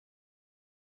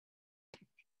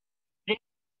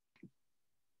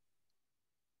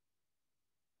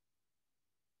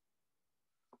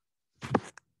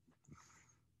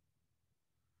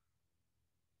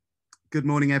Good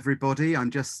morning, everybody.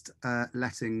 I'm just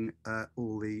letting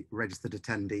all the registered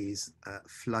attendees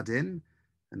flood in.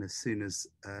 And as soon as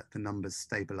the numbers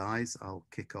stabilise, I'll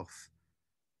kick off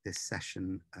this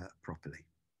session properly.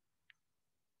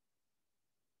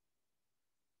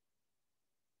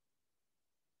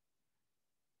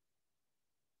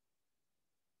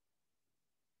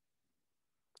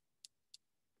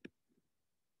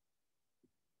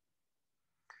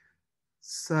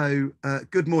 So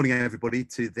good morning, everybody,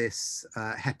 to this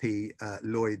HEPI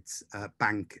Lloyds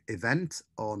Bank event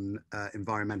on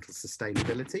environmental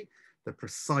sustainability. The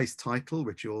precise title,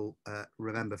 which you'll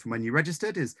remember from when you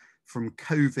registered, is From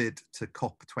COVID to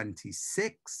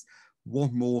COP26,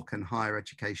 what more can higher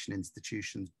education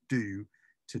institutions do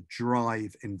to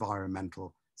drive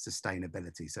environmental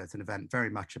sustainability? So it's an event very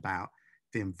much about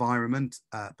the environment,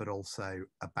 but also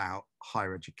about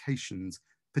higher education's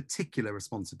particular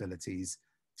responsibilities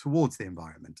towards the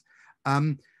environment.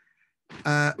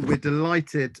 We're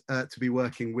delighted to be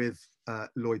working with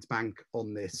Lloyds Bank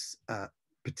on this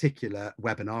particular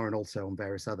webinar and also on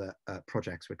various other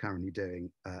projects we're currently doing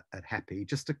at HEPI.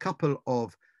 Just a couple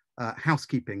of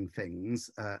housekeeping things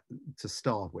to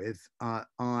start with.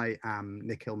 I am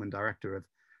Nick Hillman, Director of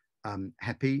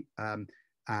HEPI,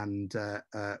 and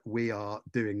we are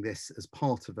doing this as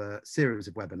part of a series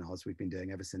of webinars we've been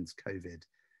doing ever since COVID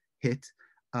hit.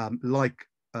 Like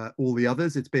all the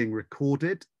others, it's being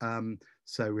recorded,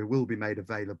 so it will be made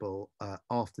available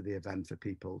after the event for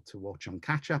people to watch on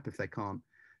catch up if they can't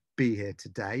be here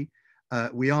today.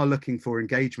 We are looking for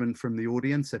engagement from the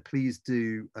audience, so please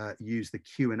do use the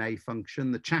Q&A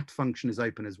function. The chat function is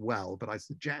open as well, but I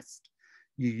suggest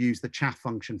you use the chat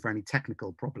function for any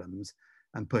technical problems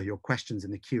and put your questions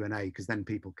in the Q&A, because then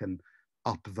people can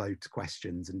upvote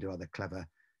questions and do other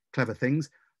clever things.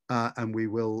 And we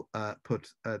will put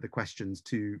the questions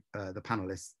to the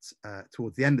panelists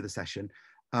towards the end of the session,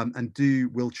 and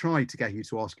we'll try to get you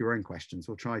to ask your own questions.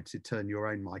 We'll try to turn your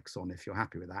own mics on if you're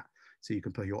happy with that, so you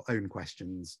can put your own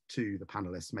questions to the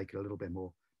panelists, make it a little bit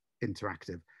more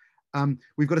interactive.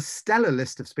 We've got a stellar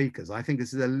list of speakers. I think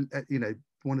this is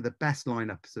one of the best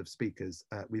lineups of speakers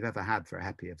we've ever had for a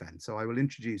HEPI event. So I will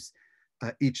introduce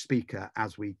each speaker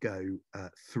as we go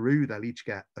through. They'll each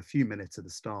get a few minutes at the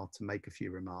start to make a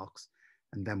few remarks,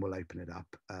 and then we'll open it up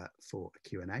for a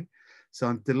Q&A. So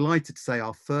I'm delighted to say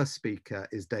our first speaker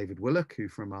is David Willock, who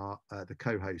from the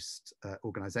co-host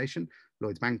organisation,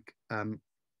 Lloyds Bank.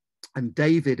 And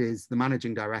David is the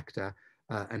Managing Director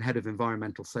and Head of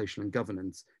Environmental, Social and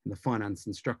Governance in the Finance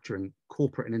and Structure and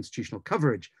Corporate and Institutional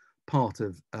Coverage part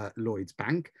of Lloyds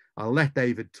Bank. I'll let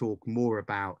David talk more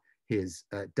about his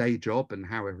day job and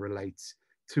how it relates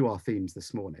to our themes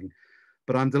this morning.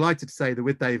 But I'm delighted to say that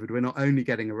with David, we're not only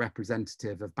getting a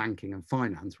representative of banking and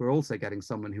finance, we're also getting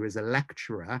someone who is a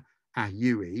lecturer at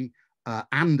UWE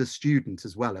and a student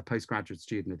as well, a postgraduate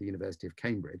student at the University of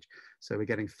Cambridge. So we're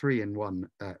getting 3 in 1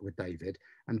 with David.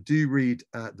 And do read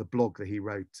the blog that he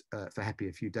wrote for HEPI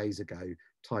a few days ago,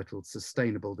 titled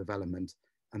Sustainable Development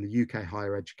and the UK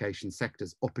Higher Education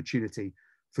Sector's Opportunity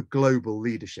for Global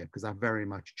Leadership, because that very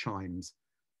much chimes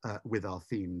with our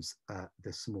themes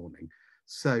this morning.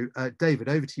 So David,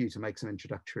 over to you to make some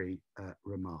introductory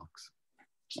remarks.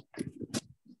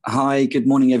 Hi, good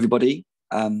morning, everybody.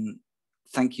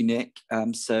 Thank you, Nick.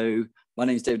 So my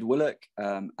name is David Willock.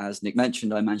 As Nick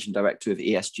mentioned, I'm Managing Director of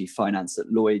ESG Finance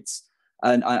at Lloyds.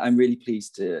 And I'm really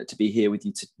pleased to be here with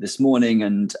you this morning.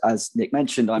 And as Nick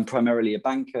mentioned, I'm primarily a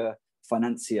banker,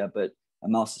 financier, but a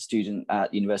master's student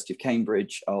at the University of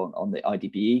Cambridge on the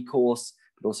IDBE course,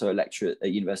 but also a lecturer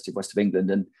at University of West of England.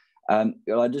 And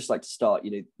I'd just like to start,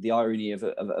 the irony of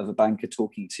a banker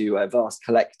talking to a vast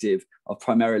collective of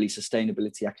primarily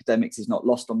sustainability academics is not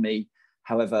lost on me.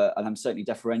 However, and I'm certainly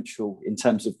deferential in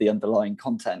terms of the underlying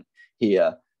content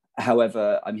here.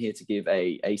 However, I'm here to give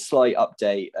a slight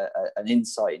update, an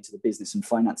insight into the business and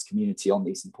finance community on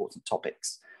these important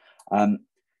topics.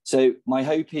 So my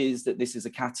hope is that this is a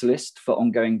catalyst for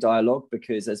ongoing dialogue,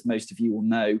 because as most of you will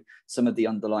know, some of the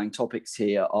underlying topics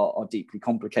here are deeply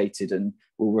complicated and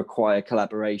will require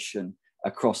collaboration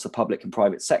across the public and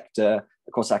private sector,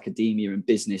 across academia and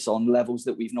business on levels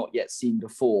that we've not yet seen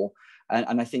before.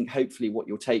 And I think hopefully what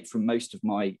you'll take from most of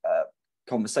my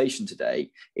conversation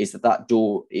today is that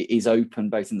door is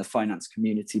open both in the finance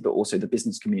community, but also the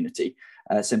business community.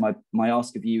 So my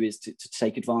ask of you is to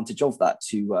take advantage of that,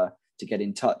 to get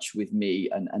in touch with me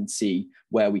and see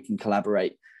where we can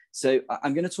collaborate. So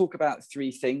I'm going to talk about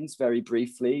 3 things very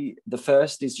briefly. The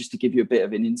first is just to give you a bit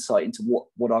of an insight into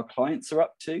what our clients are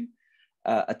up to,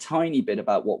 a tiny bit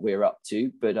about what we're up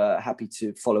to, but happy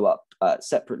to follow up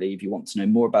separately if you want to know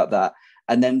more about that.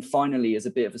 And then finally, as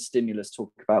a bit of a stimulus,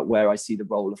 talk about where I see the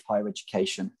role of higher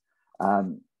education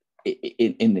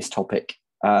in this topic.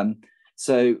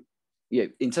 So,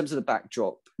 in terms of the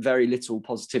backdrop, very little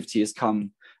positivity has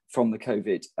come from the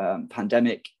COVID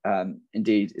pandemic.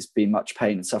 Indeed, it's been much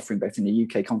pain and suffering, both in the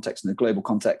UK context and the global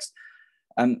context.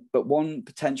 But one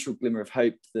potential glimmer of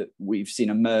hope that we've seen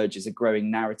emerge is a growing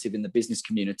narrative in the business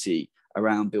community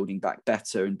around building back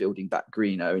better and building back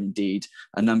greener. And indeed,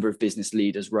 a number of business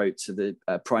leaders wrote to the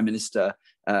Prime Minister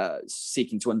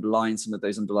seeking to underline some of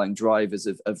those underlying drivers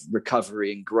of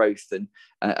recovery and growth and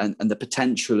the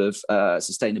potential of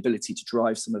sustainability to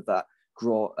drive some of that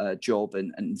job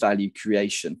and value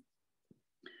creation.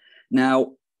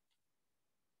 Now,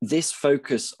 this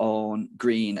focus on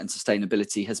green and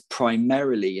sustainability has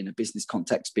primarily, in a business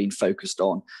context, been focused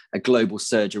on a global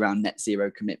surge around net zero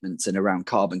commitments and around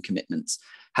carbon commitments.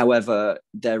 However,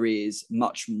 there is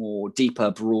much more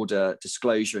deeper, broader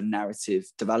disclosure and narrative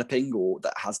developing, or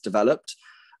that has developed.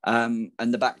 And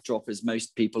the backdrop, as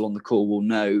most people on the call will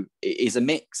know, is a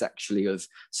mix actually of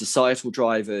societal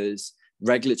drivers,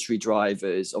 regulatory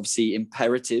drivers, obviously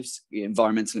imperatives,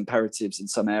 environmental imperatives in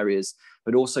some areas,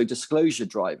 but also disclosure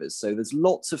drivers. So there's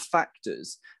lots of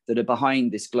factors that are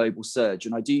behind this global surge.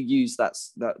 And I do use that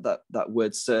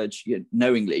word surge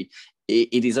knowingly.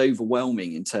 It is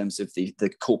overwhelming in terms of the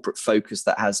corporate focus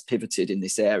that has pivoted in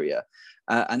this area.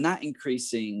 And that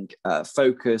increasing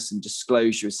focus and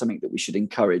disclosure is something that we should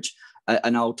encourage.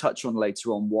 And I'll touch on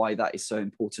later on why that is so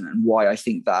important and why I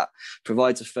think that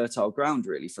provides a fertile ground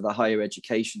really for the higher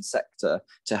education sector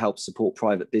to help support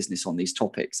private business on these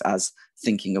topics as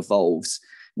thinking evolves.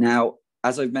 Now,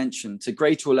 as I've mentioned, to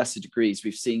greater or lesser degrees,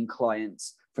 we've seen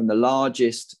clients from the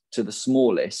largest to the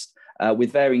smallest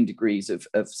with varying degrees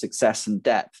of success and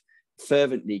depth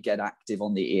fervently get active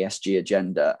on the ESG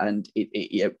agenda. And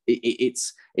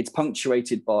it's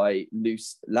punctuated by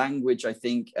loose language, I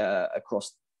think,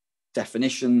 across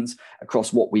definitions,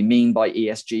 across what we mean by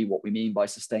ESG, what we mean by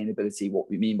sustainability, what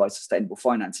we mean by sustainable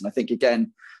finance. And I think,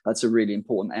 again, that's a really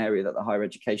important area that the higher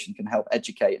education can help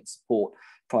educate and support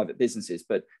private businesses.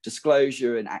 But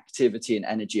disclosure and activity and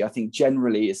energy, I think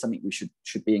generally is something we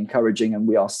should be encouraging, and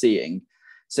we are seeing.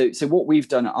 So what we've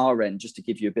done at our end, just to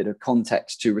give you a bit of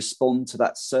context to respond to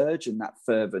that surge and that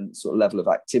fervent sort of level of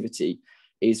activity,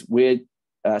 is we're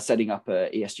setting up a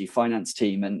ESG finance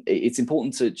team. And it's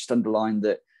important to just underline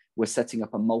that we're setting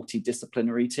up a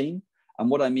multidisciplinary team. And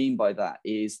what I mean by that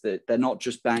is that they're not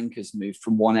just bankers moved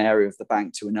from one area of the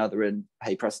bank to another and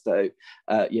hey presto,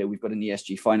 we've got an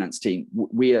ESG finance team.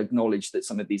 We acknowledge that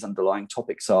some of these underlying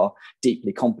topics are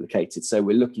deeply complicated. So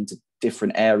we're looking to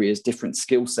different areas, different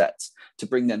skill sets to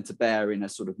bring them to bear in a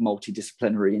sort of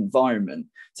multidisciplinary environment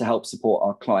to help support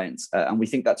our clients. And we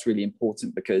think that's really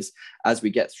important because as we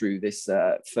get through this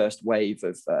first wave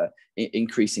of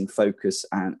increasing focus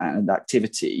and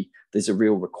activity, there's a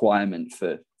real requirement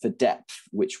for depth,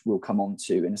 which we'll come on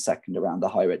to in a second around the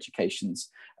higher education's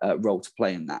role to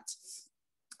play in that.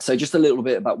 So just a little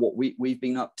bit about what we've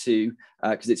been up to,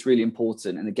 because it's really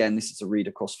important. And again, this is a read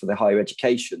across for the higher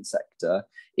education sector.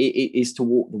 It is to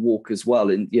walk the walk as well.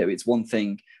 And it's one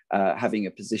thing having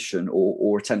a position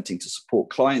or attempting to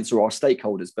support clients or our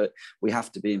stakeholders, but we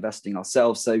have to be investing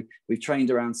ourselves. So we've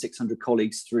trained around 600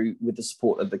 colleagues through with the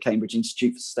support of the Cambridge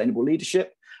Institute for Sustainable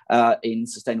Leadership in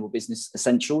Sustainable Business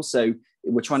Essentials. So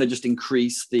we're trying to just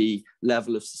increase the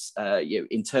level of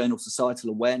internal societal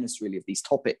awareness really of these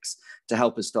topics to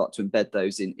help us start to embed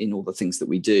those in all the things that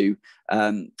we do.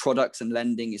 Products and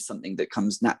lending is something that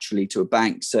comes naturally to a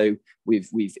bank. So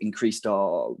we've increased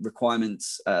our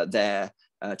requirements there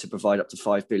to provide up to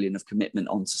 5 billion of commitment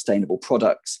on sustainable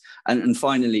products. And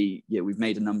finally, we've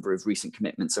made a number of recent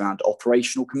commitments around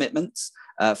operational commitments,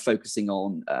 focusing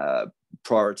on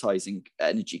prioritizing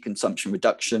energy consumption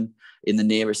reduction in the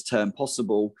nearest term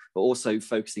possible, but also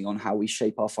focusing on how we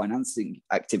shape our financing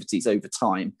activities over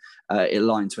time,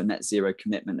 aligned to a net zero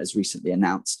commitment as recently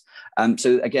announced.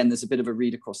 So again, there's a bit of a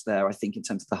read across there, I think, in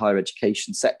terms of the higher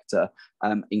education sector,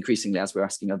 increasingly as we're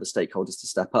asking other stakeholders to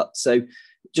step up. So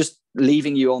just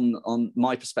leaving you on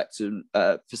my perspective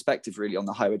really on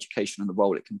the higher education and the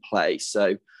role it can play.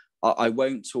 So I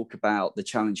won't talk about the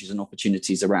challenges and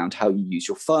opportunities around how you use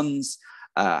your funds,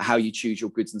 how you choose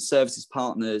your goods and services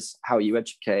partners, how you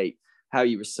educate, how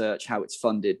you research, how it's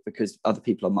funded, because other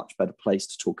people are much better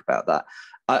placed to talk about that.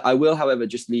 I will, however,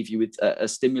 just leave you with a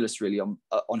stimulus really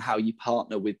on how you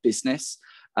partner with business,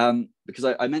 because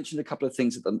I mentioned a couple of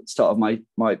things at the start of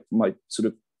my sort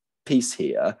of piece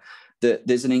here, that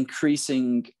there's an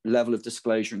increasing level of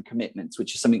disclosure and commitments,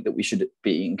 which is something that we should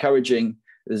be encouraging.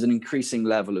 There's an increasing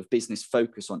level of business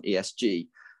focus on ESG.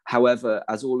 However,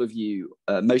 as all of you,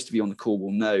 most of you on the call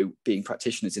will know, being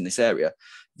practitioners in this area,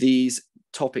 these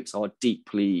topics are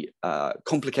deeply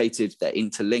complicated, they're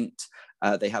interlinked,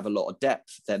 they have a lot of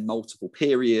depth, they're multiple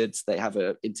periods, they have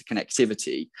an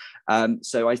interconnectivity.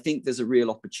 So I think there's a real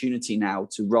opportunity now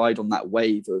to ride on that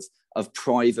wave of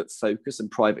private focus and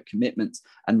private commitment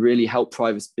and really help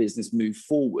private business move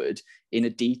forward in a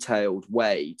detailed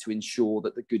way to ensure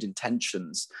that the good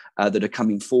intentions that are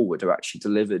coming forward are actually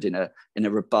delivered in a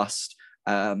robust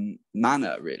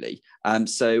manner, really.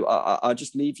 So I'll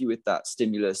just leave you with that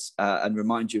stimulus and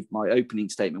remind you of my opening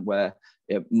statement where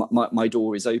my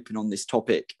door is open on this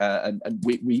topic, and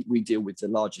we deal with the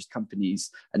largest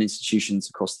companies and institutions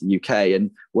across the UK.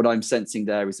 And what I'm sensing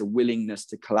there is a willingness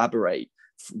to collaborate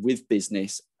with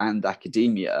business and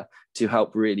academia to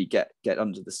help really get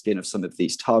under the skin of some of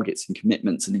these targets and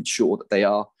commitments and ensure that they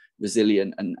are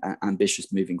resilient and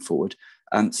ambitious moving forward.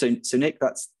 So Nick,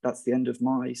 that's the end of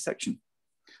my section.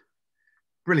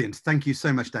 Brilliant. Thank you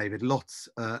so much, David. Lots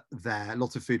there,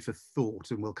 lots of food for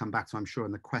thought, and we'll come back to, I'm sure,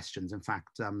 in the questions. In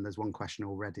fact, there's one question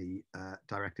already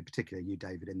directed, particularly you,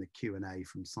 David, in the Q&A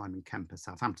from Simon Kemper,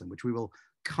 Southampton, which we will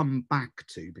come back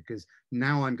to, because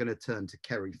now I'm going to turn to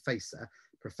Keri Facer,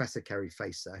 Professor Keri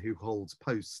Facer, who holds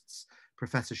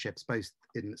professorships both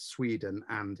in Sweden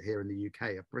and here in the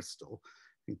UK at Bristol.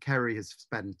 And Keri has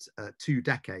spent 2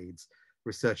 decades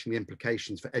researching the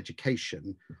implications for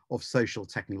education of social,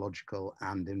 technological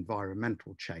and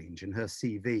environmental change. And her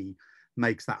CV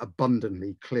makes that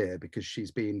abundantly clear, because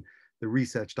she's been the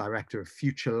research director of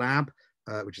Future Lab,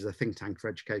 which is a think tank for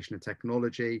education and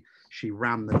technology. She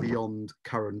ran the Beyond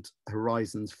Current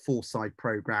Horizons Foresight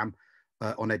programme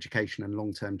on education and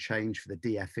long-term change for the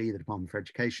DFE, the Department for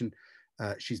Education.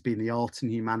 She's been the Arts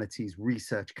and Humanities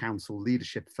Research Council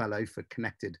Leadership Fellow for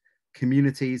Connected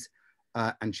Communities,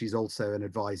 and she's also an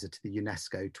advisor to the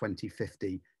UNESCO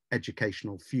 2050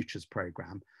 Educational Futures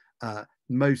Programme.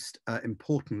 Most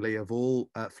importantly of all,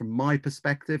 from my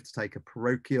perspective, to take a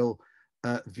parochial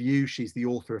view, she's the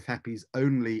author of HEPI's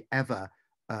only ever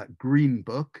green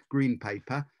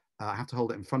paper. I have to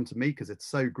hold it in front of me because it's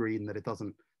so green that it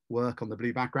doesn't work on the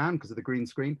blue background because of the green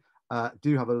screen.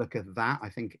 Do have a look at that. I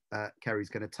think Keri's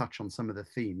going to touch on some of the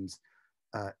themes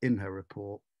in her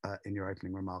report in your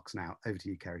opening remarks now. Over to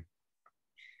you, Keri.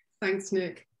 Thanks,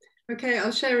 Nick. Okay,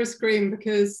 I'll share a screen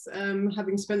because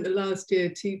having spent the last year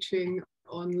teaching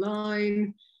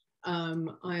online,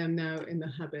 I am now in the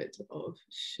habit of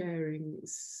sharing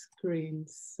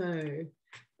screens. So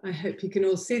I hope you can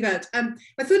all see that.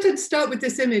 I thought I'd start with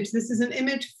this image. This is an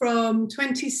image from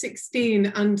 2016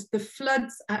 and the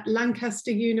floods at Lancaster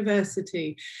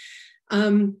University.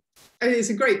 It's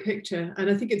a great picture, and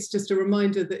I think it's just a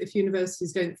reminder that if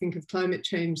universities don't think of climate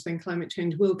change, then climate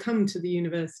change will come to the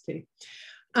university.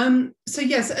 So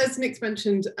yes, as Nick's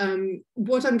mentioned,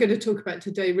 what I'm going to talk about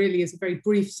today really is a very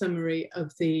brief summary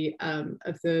of the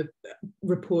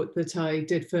report that I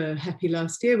did for HEPI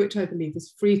last year, which I believe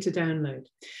is free to download.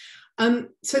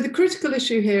 So the critical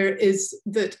issue here is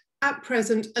that at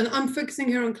present, and I'm focusing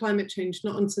here on climate change,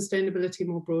 not on sustainability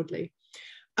more broadly.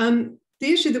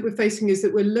 The issue that we're facing is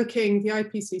that we're looking, the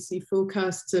IPCC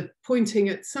forecasts are pointing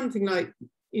at something like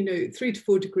 3 to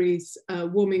 4 degrees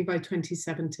warming by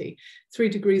 2070. 3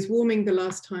 degrees warming the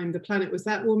last time the planet was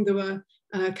that warm, there were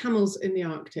camels in the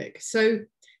Arctic. So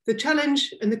the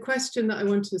challenge and the question that I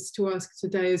want us to ask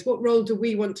today is, what role do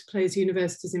we want to play as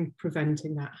universities in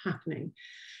preventing that happening?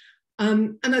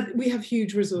 We have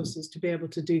huge resources to be able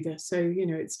to do this. So,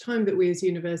 it's time that we as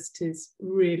universities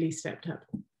really stepped up.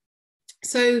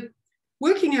 So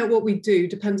working out what we do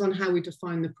depends on how we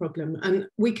define the problem. And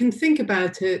we can think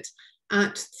about it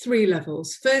at 3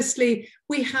 levels. Firstly,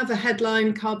 we have a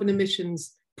headline carbon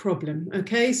emissions problem,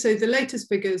 okay? So the latest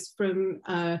figures from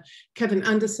Kevin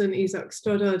Anderson, Isaac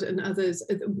Stoddard and others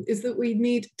is that we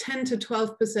need 10 to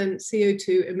 12%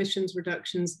 CO2 emissions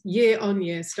reductions year on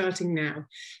year starting now.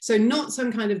 So not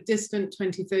some kind of distant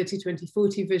 2030,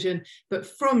 2040 vision, but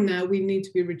from now we need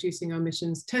to be reducing our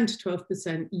emissions 10 to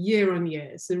 12% year on year.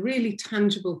 It's a really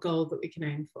tangible goal that we can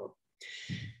aim for.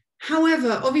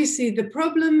 However, obviously, the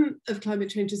problem of climate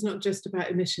change is not just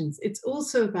about emissions. It's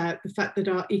also about the fact that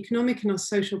our economic and our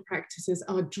social practices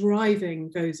are driving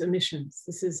those emissions.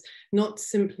 This is not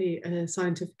simply a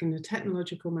scientific and a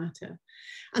technological matter.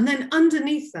 And then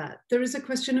underneath that, there is a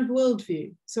question of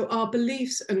worldview. So our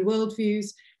beliefs and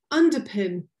worldviews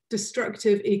underpin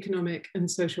destructive economic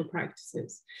and social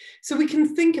practices. So we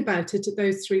can think about it at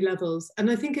those 3 levels.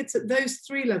 And I think it's at those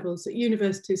 3 levels that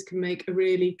universities can make a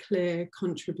really clear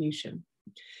contribution.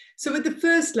 So at the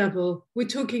first level, we're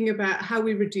talking about how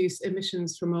we reduce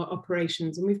emissions from our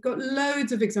operations. And we've got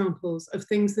loads of examples of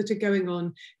things that are going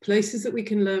on, places that we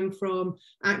can learn from,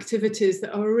 activities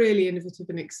that are really innovative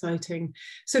and exciting.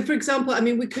 So for example, I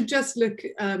mean, we could just look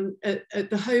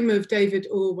at the home of David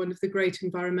Orr, one of the great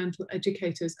environmental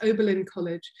educators, Oberlin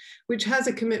College, which has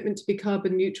a commitment to be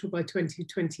carbon neutral by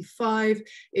 2025.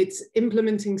 It's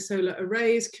implementing solar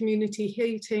arrays, community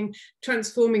heating,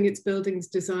 transforming its buildings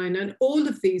design, and all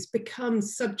of these become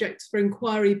subjects for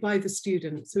inquiry by the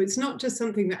students. So it's not just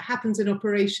something that happens in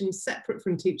operations separate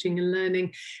from teaching and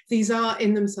learning. These are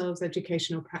in themselves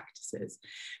educational practices.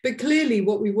 But clearly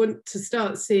what we want to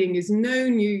start seeing is no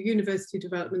new university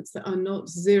developments that are not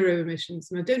zero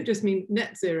emissions. And I don't just mean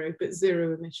net zero, but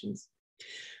zero emissions.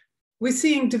 We're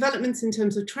seeing developments in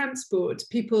terms of transport,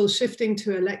 people shifting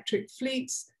to electric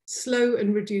fleets, slow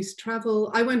and reduced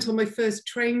travel. I went on my first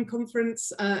train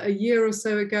conference a year or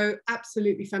so ago,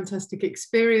 absolutely fantastic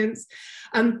experience.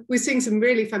 We're seeing some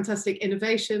really fantastic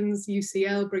innovations,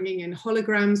 UCL bringing in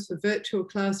holograms for virtual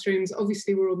classrooms.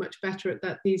 Obviously, we're all much better at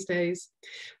that these days.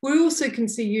 We also can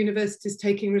see universities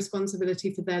taking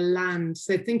responsibility for their land.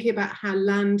 So thinking about how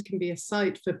land can be a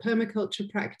site for permaculture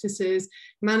practices,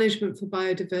 management for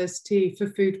biodiversity, for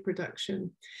food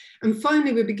production. And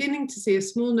finally, we're beginning to see a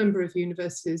small number of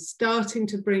universities starting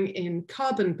to bring in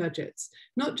carbon budgets,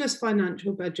 not just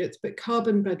financial budgets, but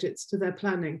carbon budgets to their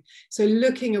planning. So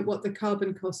looking at what the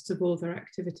carbon costs of all their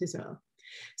activities are.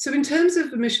 So in terms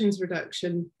of emissions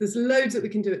reduction, there's loads that we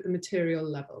can do at the material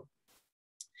level.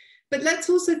 But let's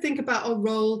also think about our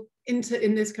role in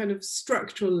this kind of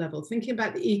structural level, thinking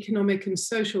about the economic and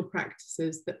social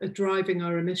practices that are driving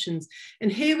our emissions.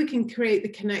 And here we can create the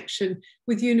connection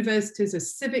with universities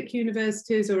as civic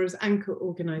universities or as anchor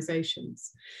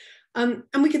organizations. And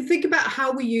we can think about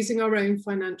how we're using our own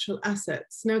financial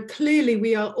assets. Now, clearly,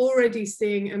 we are already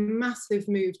seeing a massive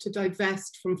move to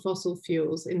divest from fossil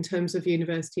fuels in terms of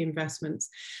university investments.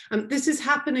 This is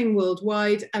happening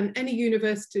worldwide, and any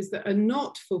universities that are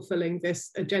not fulfilling this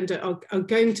agenda are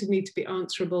going to need to be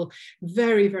answerable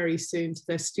very, very soon to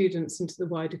their students and to the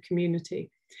wider community.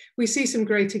 We see some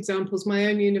great examples. My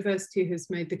own university has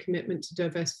made the commitment to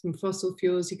divest from fossil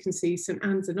fuels. You can see St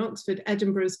Anne's in Oxford,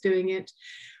 Edinburgh is doing it.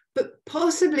 But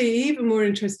possibly even more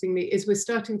interestingly is we're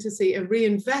starting to see a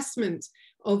reinvestment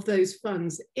of those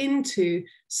funds into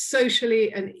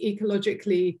socially and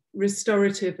ecologically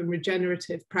restorative and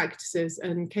regenerative practices.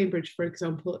 And Cambridge, for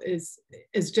example,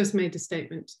 has just made a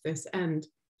statement to this end.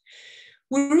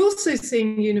 We're also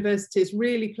seeing universities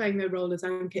really playing their role as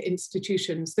anchor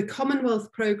institutions. The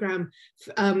Commonwealth programme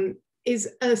is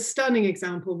a stunning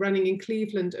example running in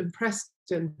Cleveland and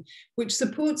Preston, which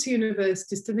supports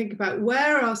universities to think about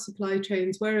where are our supply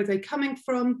chains, where are they coming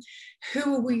from,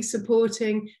 who are we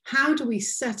supporting, how do we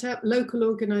set up local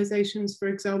organisations, for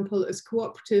example, as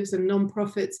cooperatives and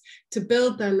non-profits to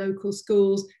build their local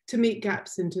schools, to meet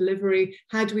gaps in delivery,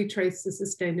 how do we trace the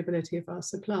sustainability of our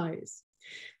supplies.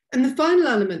 And the final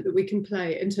element that we can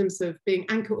play in terms of being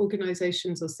anchor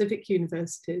organisations or civic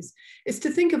universities is to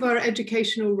think of our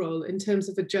educational role in terms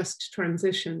of a just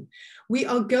transition. We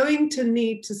are going to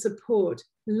need to support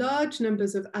large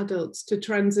numbers of adults to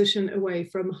transition away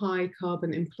from high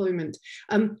carbon employment.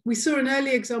 We saw an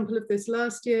early example of this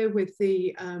last year with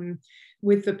the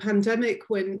pandemic,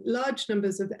 when large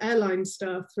numbers of airline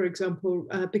staff, for example,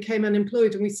 became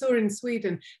unemployed. And we saw in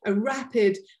Sweden a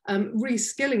rapid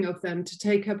reskilling of them to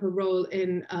take up a role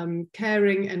in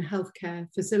caring and healthcare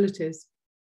facilities.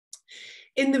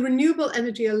 In the renewable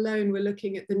energy alone, we're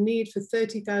looking at the need for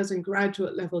 30,000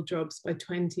 graduate level jobs by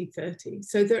 2030.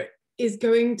 So there is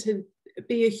going to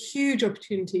be a huge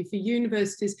opportunity for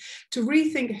universities to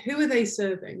rethink who are they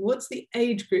serving, what's the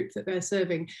age group that they're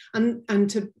serving, and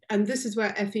this is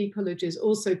where FE colleges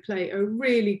also play a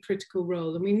really critical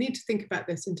role, and we need to think about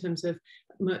this in terms of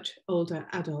much older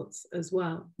adults as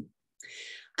well.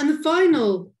 And the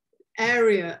final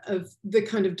area of the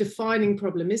kind of defining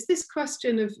problem is this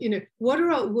question of, what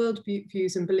are our world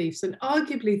views and beliefs? And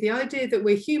arguably the idea that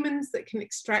we're humans that can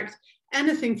extract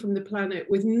anything from the planet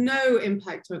with no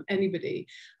impact on anybody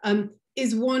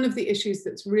is one of the issues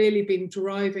that's really been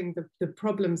driving the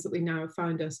problems that we now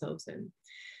find ourselves in.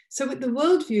 So at the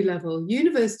worldview level,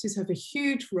 universities have a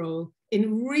huge role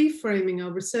in reframing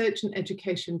our research and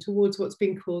education towards what's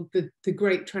been called the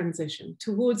Great Transition,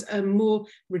 towards a more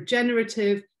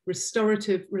regenerative,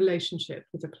 restorative relationship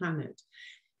with the planet.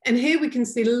 And here we can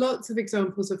see lots of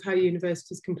examples of how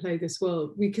universities can play this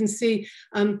role. We can see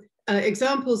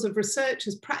examples of research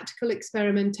as practical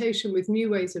experimentation with new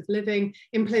ways of living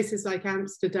in places like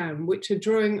Amsterdam, which are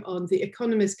drawing on the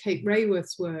economist Kate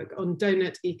Raworth's work on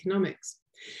donut economics.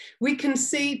 We can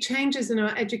see changes in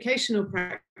our educational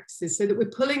practices so that we're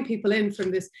pulling people in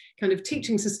from this kind of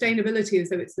teaching sustainability as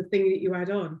though it's the thing that you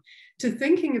add on, to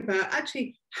thinking about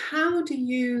actually, how do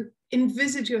you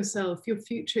envisage yourself, your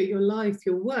future, your life,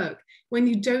 your work, when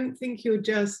you don't think you're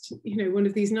just, you know, one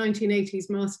of these 1980s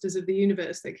masters of the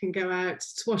universe that can go out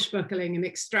swashbuckling and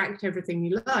extract everything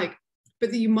you like, but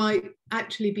that you might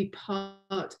actually be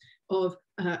part of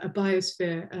a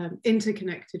biosphere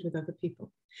interconnected with other people.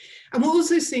 And we're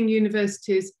also seeing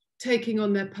universities taking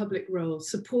on their public role,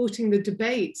 supporting the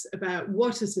debates about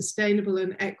what a sustainable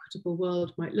and equitable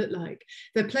world might look like.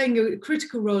 They're playing a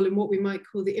critical role in what we might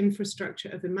call the infrastructure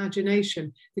of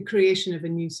imagination, the creation of a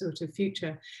new sort of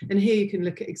future. And here you can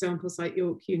look at examples like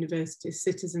York University's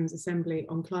Citizens' Assembly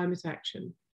on Climate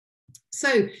Action.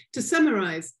 So to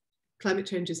summarize, climate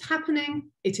change is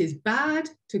happening, it is bad,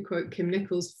 to quote Kim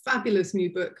Nichols' fabulous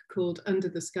new book called Under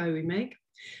the Sky We Make.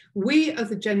 We are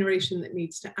the generation that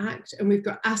needs to act, and we've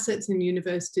got assets in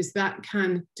universities that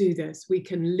can do this. We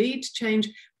can lead change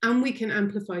and we can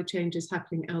amplify changes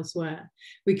happening elsewhere.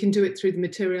 We can do it through the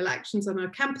material actions on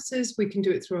our campuses, we can do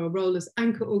it through our role as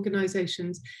anchor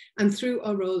organisations, and through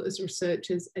our role as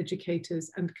researchers,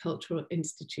 educators, and cultural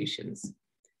institutions.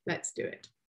 Let's do it.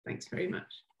 Thanks very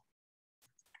much.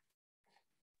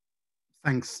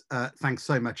 Thanks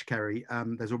so much, Keri.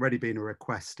 There's already been a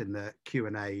request in the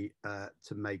Q&A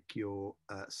to make your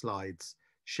slides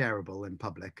shareable in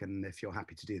public, and if you're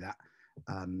happy to do that,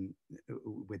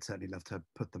 we'd certainly love to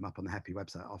put them up on the HEPI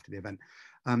website after the event.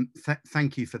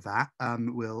 Thank you for that.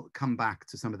 We'll come back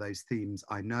to some of those themes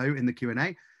I know in the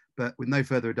Q&A, but with no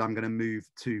further ado, I'm going to move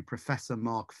to Professor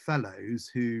Mark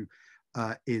Fellows, who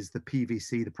is the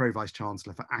PVC, the Pro Vice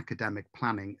Chancellor for Academic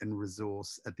Planning and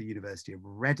Resource at the University of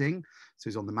Reading. So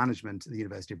he's on the management at the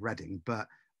University of Reading, but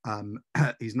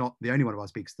he's not the only one of our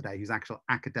speakers today. His actual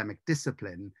academic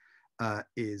discipline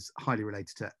is highly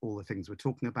related to all the things we're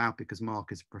talking about, because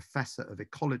Mark is a professor of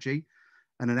ecology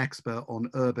and an expert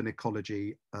on urban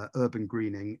ecology, urban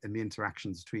greening, and the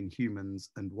interactions between humans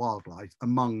and wildlife,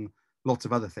 among lots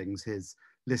of other things. His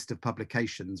list of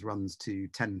publications runs to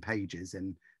 10 pages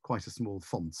in quite a small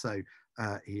font. So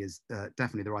he is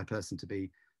definitely the right person to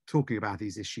be talking about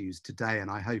these issues today. And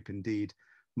I hope indeed,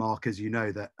 Mark, as you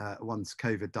know, that once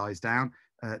COVID dies down,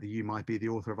 that you might be the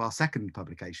author of our second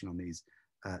publication on these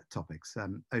topics.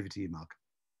 Over to you, Mark.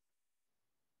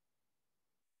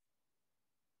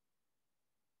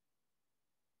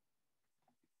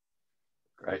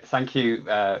 Great, thank you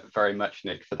very much,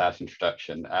 Nick, for that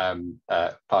introduction.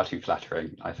 Far too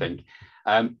flattering, I think.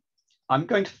 I'm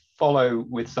going to follow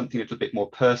with something a little bit more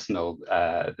personal,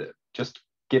 just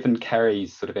given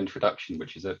Keri's sort of introduction,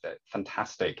 which is a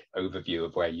fantastic overview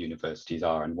of where universities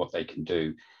are and what they can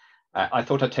do. I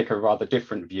thought I'd take a rather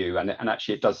different view, and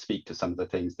actually it does speak to some of the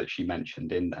things that she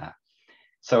mentioned in there.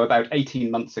 So about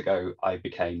 18 months ago, I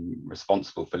became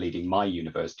responsible for leading my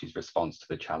university's response to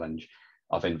the challenge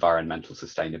of environmental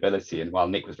sustainability. And while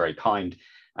Nick was very kind,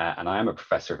 and I am a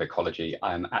professor of ecology,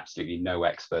 I am absolutely no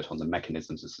expert on the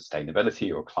mechanisms of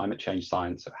sustainability or climate change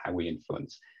science or how we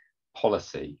influence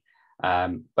policy.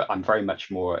 But I'm very much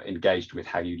more engaged with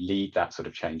how you lead that sort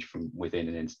of change from within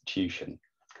an institution.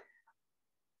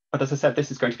 But as I said,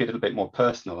 this is going to be a little bit more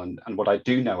personal, and what I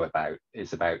do know about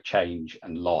is about change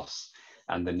and loss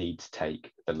and the need to take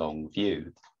the long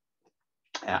view.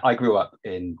 I grew up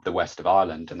in the west of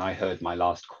Ireland, and I heard my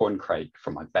last corncrake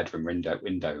from my bedroom window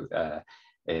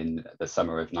in the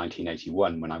summer of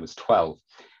 1981 when I was 12.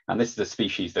 And this is a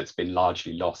species that's been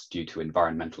largely lost due to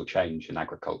environmental change and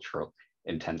agricultural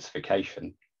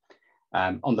intensification.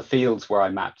 On the fields where I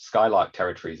mapped skylark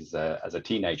territories as a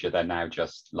teenager, they're now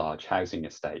just large housing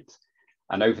estates.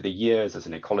 And over the years as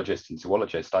an ecologist and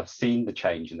zoologist, I've seen the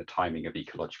change in the timing of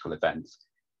ecological events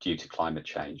due to climate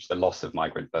change, the loss of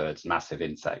migrant birds, massive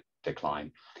insect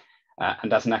decline.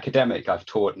 And as an academic, I've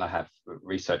taught and I have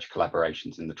research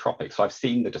collaborations in the tropics. So I've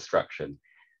seen the destruction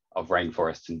of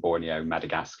rainforests in Borneo,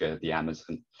 Madagascar, the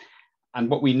Amazon. And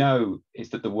what we know is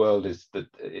that the world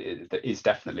is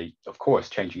definitely, of course,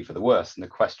 changing for the worse. And the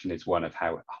question is one of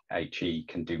how HE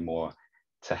can do more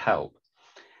to help.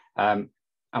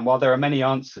 And while there are many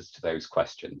answers to those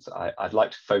questions, I'd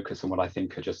like to focus on what I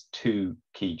think are just two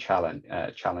key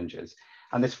challenges.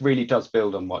 And this really does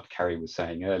build on what Keri was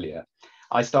saying earlier.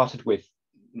 I started with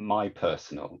my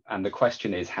personal, and the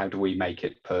question is, how do we make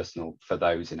it personal for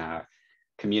those in our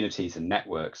communities and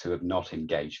networks who have not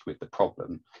engaged with the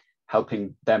problem,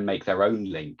 helping them make their own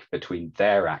link between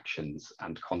their actions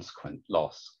and consequent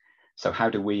loss. So how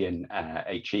do we in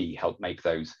HE help make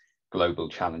those global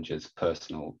challenges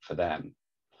personal for them?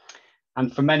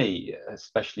 And for many,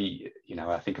 especially,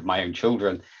 I think of my own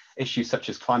children, issues such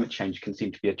as climate change can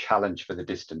seem to be a challenge for the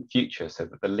distant future, so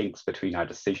that the links between our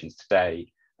decisions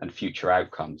today and future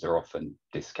outcomes are often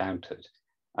discounted.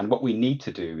 And what we need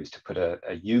to do is to put a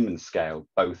human scale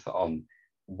both on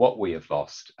what we have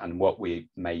lost and what we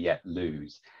may yet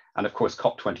lose. And of course,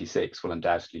 COP26 will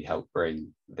undoubtedly help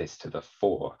bring this to the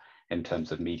fore in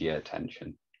terms of media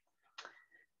attention.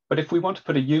 But if we want to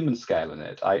put a human scale in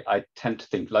it, I tend to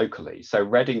think locally. So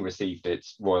Reading received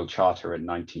its Royal Charter in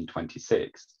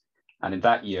 1926. And in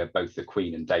that year, both the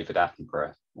Queen and David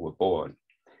Attenborough were born.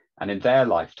 And in their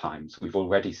lifetimes, we've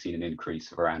already seen an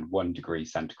increase of around 1 degree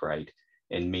centigrade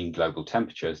in mean global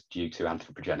temperatures due to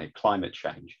anthropogenic climate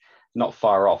change, not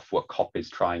far off what COP is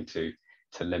trying to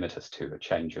limit us to, a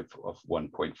change of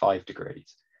 1.5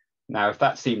 degrees. Now, if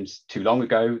that seems too long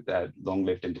ago, they're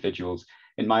long-lived individuals.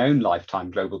 In my own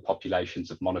lifetime, global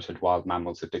populations of monitored wild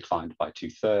mammals have declined by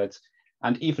 2/3.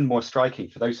 And even more striking,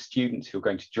 for those students who are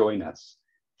going to join us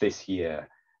this year,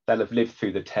 they'll have lived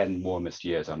through the 10 warmest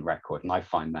years on record. And I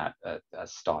find that a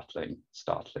startling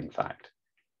fact.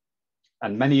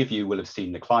 And many of you will have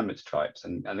seen the climate stripes,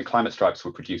 and the climate stripes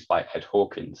were produced by Ed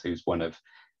Hawkins, who's one of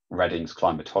Reading's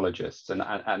climatologists.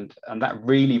 And that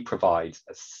really provides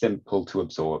a simple to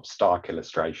absorb, stark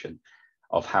illustration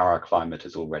of how our climate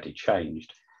has already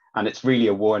changed. And it's really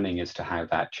a warning as to how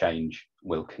that change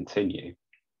will continue.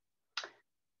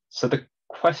 So the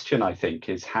question, I think,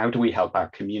 is how do we help our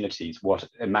communities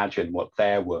imagine what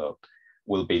their world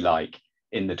will be like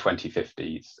in the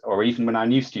 2050s, or even when our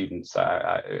new students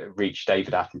reach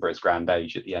David Attenborough's grand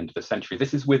age at the end of the century.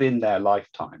 This is within their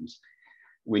lifetimes.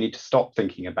 We need to stop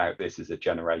thinking about this as a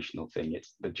generational thing.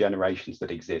 It's the generations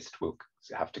that exist will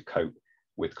have to cope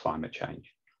with climate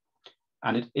change.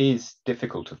 And it is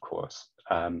difficult, of course.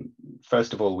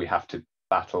 First of all, we have to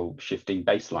battle shifting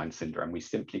baseline syndrome. We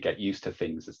simply get used to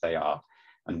things as they are,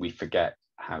 and we forget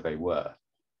how they were.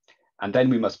 And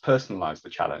then we must personalize the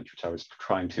challenge, which I was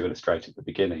trying to illustrate at the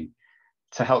beginning,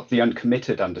 to help the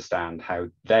uncommitted understand how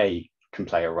they can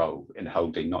play a role in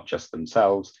holding not just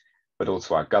themselves, but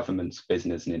also our governments,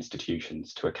 business, and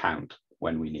institutions to account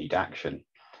when we need action.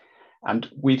 And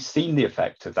we've seen the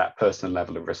effect of that personal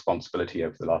level of responsibility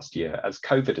over the last year as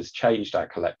COVID has changed our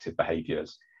collective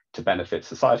behaviours to benefit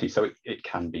society, so it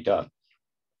can be done.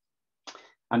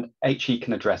 And HE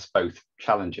can address both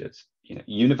challenges.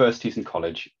 Universities and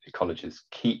colleges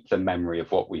keep the memory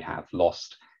of what we have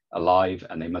lost alive,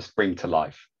 and they must bring to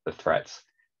life the threats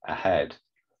ahead.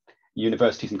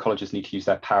 Universities and colleges need to use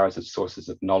their powers as sources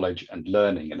of knowledge and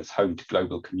learning and as home to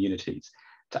global communities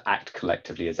to act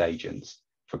collectively as agents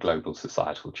for global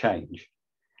societal change.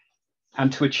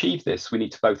 And to achieve this, we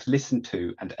need to both listen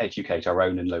to and educate our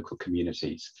own and local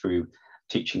communities through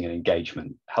teaching and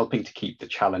engagement, helping to keep the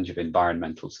challenge of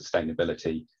environmental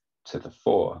sustainability to the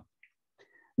fore.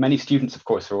 Many students, of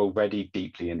course, are already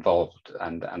deeply involved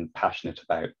and passionate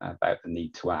about the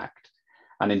need to act.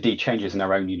 And indeed, changes in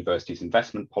our own university's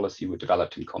investment policy were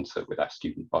developed in concert with our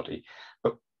student body.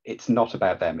 But it's not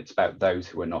about them, it's about those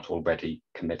who are not already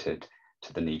committed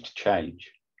to the need to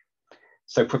change.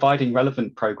 So providing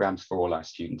relevant programs for all our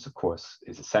students, of course,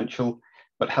 is essential,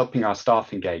 but helping our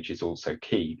staff engage is also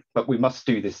key. But we must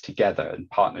do this together in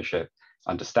partnership,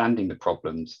 understanding the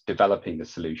problems, developing the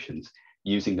solutions,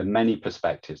 using the many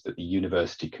perspectives that the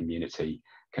university community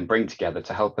can bring together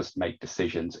to help us make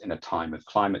decisions in a time of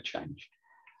climate change.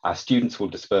 Our students will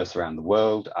disperse around the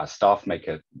world, our staff make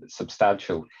a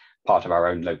substantial part of our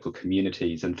own local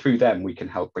communities, and through them we can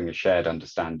help bring a shared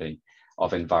understanding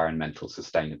of environmental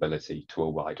sustainability to a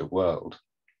wider world.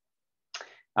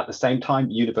 At the same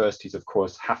time, universities, of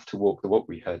course, have to walk the walk.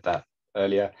 We heard that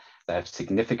earlier. They have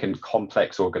significant,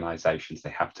 complex organizations they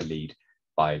have to lead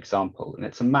by example, and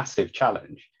it's a massive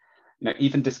challenge.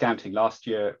 Even discounting last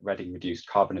year, Reading reduced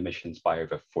carbon emissions by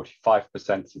over 45%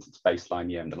 since its baseline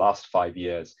year. In the last 5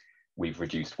 years, we've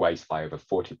reduced waste by over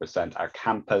 40%. Our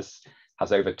campus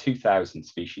has over 2,000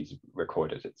 species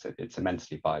recorded. It's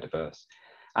immensely biodiverse.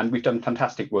 And we've done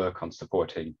fantastic work on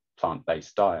supporting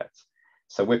plant-based diets.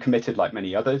 So we're committed, like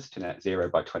many others, to net zero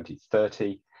by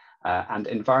 2030. And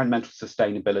environmental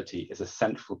sustainability is a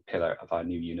central pillar of our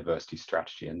new university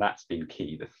strategy. And that's been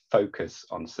key. The focus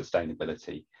on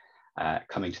sustainability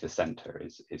coming to the centre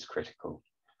is critical.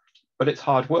 But it's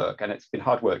hard work, and it's been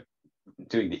hard work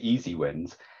doing the easy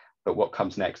wins, but what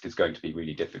comes next is going to be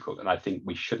really difficult. And I think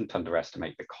we shouldn't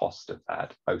underestimate the cost of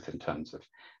that, both in terms of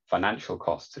financial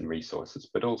costs and resources,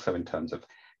 but also in terms of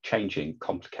changing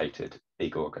complicated,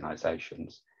 big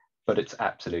organisations. But it's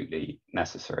absolutely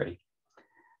necessary.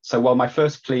 So while my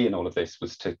first plea in all of this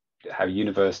was to how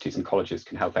universities and colleges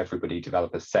can help everybody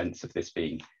develop a sense of this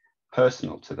being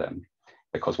personal to them,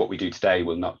 because what we do today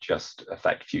will not just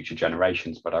affect future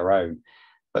generations, but our own.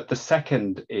 But the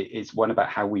second is one about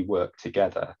how we work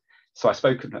together. So I've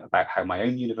spoken about how my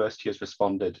own university has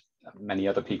responded. Many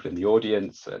other people in the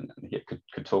audience and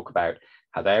could talk about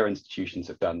how their institutions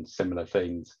have done similar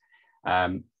things.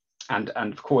 And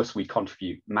of course, we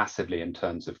contribute massively in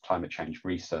terms of climate change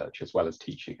research, as well as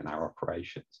teaching in our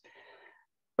operations.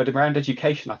 But around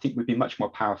education, I think we'd be much more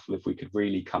powerful if we could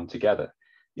really come together.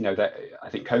 You know, that I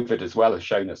think COVID as well has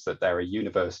shown us that there are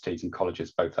universities and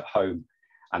colleges both at home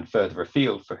and further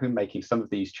afield for whom making some of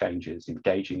these changes,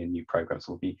 engaging in new programs,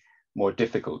 will be more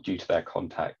difficult due to their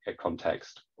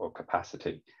context or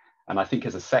capacity. And I think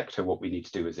as a sector, what we need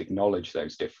to do is acknowledge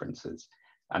those differences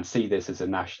and see this as a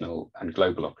national and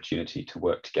global opportunity to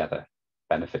work together,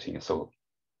 benefiting us all.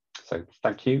 So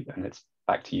thank you, and it's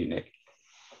back to you, Nick.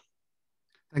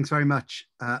 Thanks very much,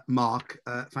 Mark.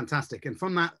 Fantastic. And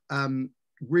from that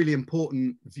really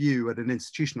important view at an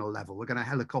institutional level, we're going to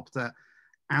helicopter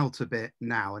out a bit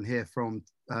now and hear from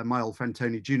my old friend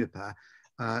Tony Juniper,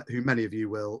 who many of you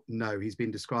will know. He's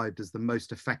been described as the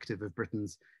most effective of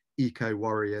Britain's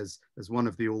eco-warriors, as one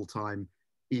of the all-time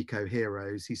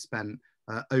eco-heroes. He spent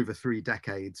over 3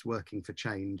 decades working for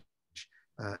change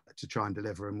to try and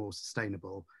deliver a more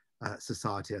sustainable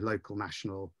society at local,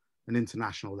 national and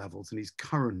international levels. And he's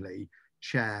currently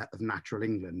chair of Natural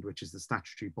England, which is the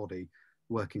statutory body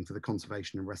working for the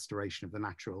conservation and restoration of the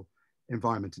natural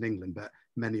environment in England. But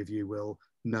many of you will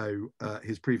know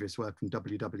his previous work from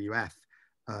WWF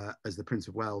as the Prince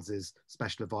of Wales's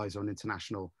special advisor on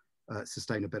international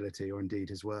sustainability, or indeed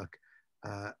his work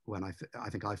when I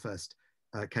think I first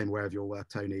came aware of your work,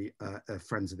 Tony,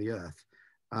 Friends of the Earth.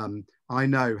 I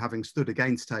know, having stood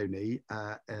against Tony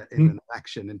in an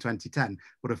election in 2010,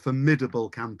 what a formidable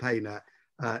campaigner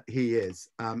he is.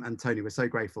 And Tony, we're so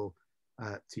grateful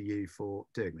to you for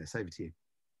doing this. Over to you.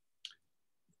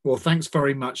 Well, thanks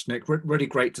very much, Nick. Really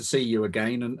great to see you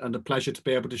again, and a pleasure to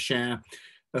be able to share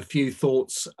a few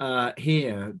thoughts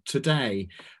here today.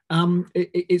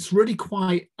 It's really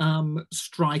quite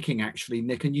striking, actually,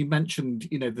 Nick, and you mentioned,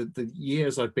 you know, the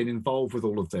years I've been involved with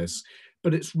all of this,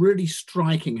 but it's really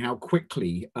striking how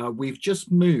quickly we've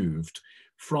just moved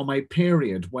from a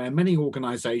period where many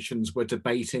organisations were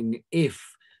debating if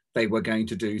they were going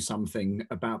to do something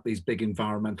about these big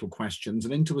environmental questions,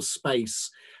 and into a space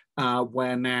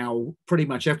where now pretty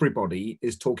much everybody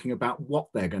is talking about what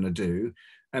they're going to do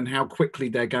and how quickly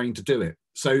they're going to do it.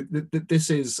 So this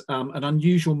is an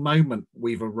unusual moment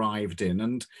we've arrived in.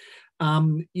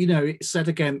 And, you know, it's set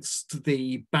against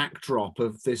the backdrop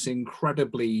of this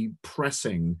incredibly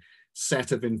pressing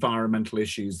set of environmental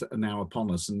issues that are now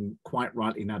upon us, and quite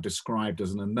rightly now described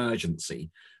as an emergency,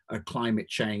 a climate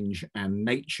change and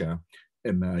nature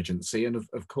emergency. And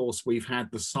of course, we've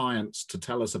had the science to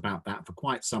tell us about that for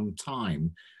quite some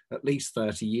time, at least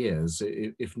 30 years,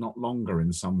 if not longer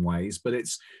in some ways. But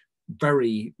it's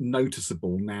very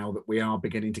noticeable now that we are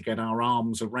beginning to get our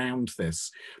arms around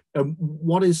this.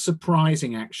 What is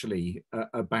surprising actually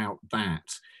about that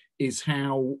is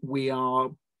how we are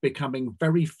becoming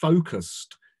very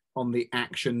focused on the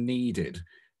action needed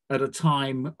at a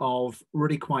time of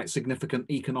really quite significant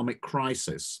economic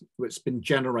crisis that's been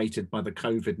generated by the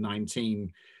COVID-19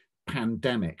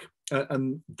 pandemic.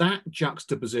 And that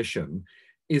juxtaposition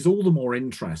is all the more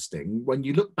interesting when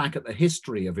you look back at the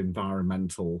history of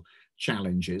environmental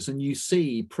challenges, and you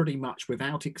see pretty much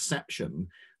without exception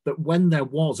that when there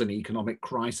was an economic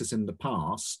crisis in the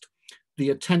past,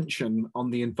 the attention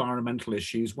on the environmental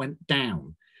issues went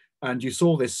down. And you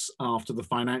saw this after the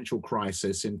financial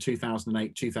crisis in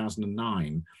 2008,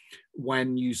 2009,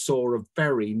 when you saw a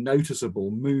very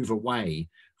noticeable move away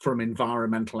from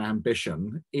environmental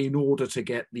ambition in order to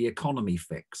get the economy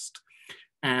fixed.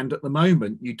 And at the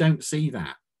moment, you don't see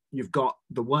that. You've got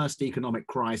the worst economic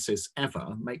crisis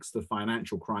ever, makes the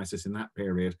financial crisis in that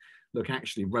period look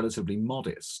actually relatively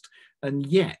modest. And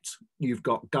yet you've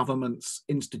got governments,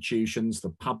 institutions, the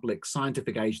public,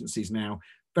 scientific agencies now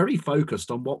very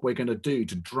focused on what we're going to do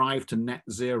to drive to net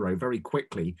zero very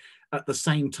quickly, at the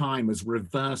same time as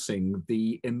reversing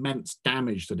the immense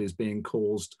damage that is being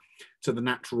caused to the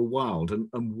natural world. And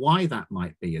why that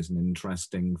might be is an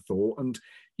interesting thought. And,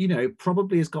 you know,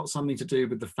 probably has got something to do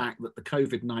with the fact that the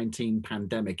COVID-19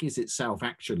 pandemic is itself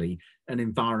actually an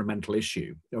environmental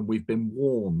issue. And we've been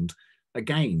warned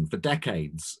again for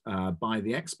decades by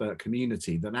the expert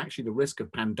community that actually the risk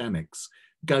of pandemics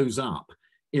goes up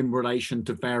in relation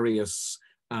to various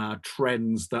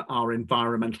trends that are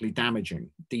environmentally damaging.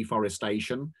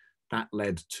 Deforestation, that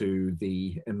led to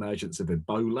the emergence of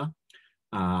Ebola.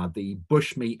 The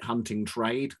bushmeat hunting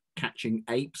trade, catching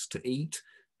apes to eat,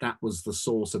 that was the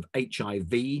source of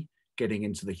HIV getting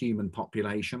into the human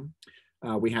population.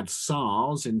 We had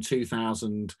SARS in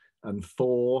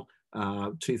 2004,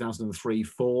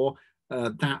 2003-04.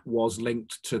 That was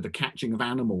linked to the catching of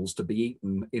animals to be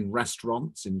eaten in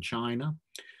restaurants in China.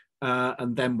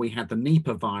 And then we had the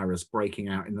Nipah virus breaking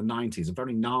out in the 90s, a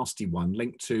very nasty one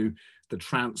linked to the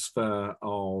transfer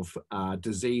of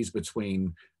disease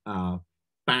between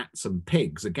bats and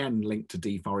pigs, again linked to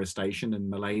deforestation in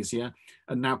Malaysia.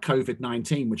 And now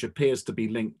COVID-19, which appears to be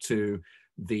linked to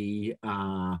the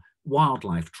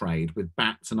wildlife trade, with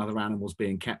bats and other animals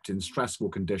being kept in stressful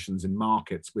conditions in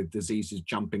markets with diseases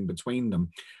jumping between them.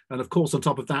 And of course, on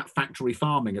top of that, factory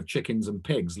farming of chickens and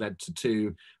pigs led to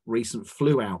 2 recent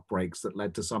flu outbreaks that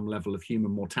led to some level of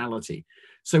human mortality.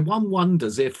 So one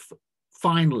wonders if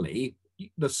finally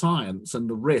the science and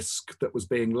the risk that was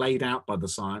being laid out by the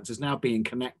science is now being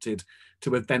connected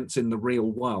to events in the real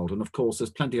world. And of course,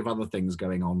 there's plenty of other things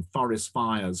going on: forest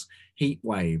fires, heat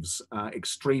waves,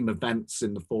 extreme events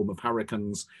in the form of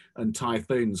hurricanes and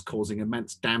typhoons causing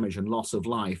immense damage and loss of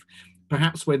life.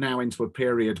 Perhaps we're now into a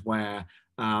period where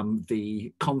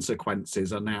the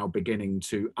consequences are now beginning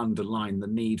to underline the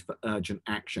need for urgent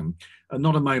action, and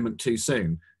not a moment too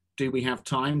soon. Do we have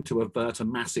time to avert a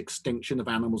mass extinction of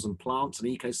animals and plants, an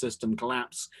ecosystem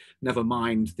collapse, never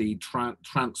mind the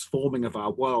transforming of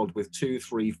our world with 2,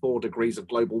 3, 4 degrees of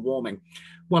global warming?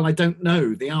 Well, I don't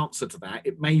know the answer to that.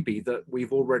 It may be that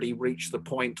we've already reached the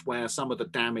point where some of the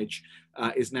damage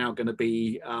is now going to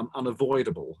be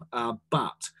unavoidable,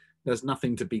 but there's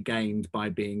nothing to be gained by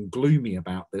being gloomy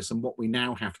about this. And what we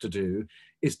now have to do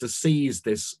is to seize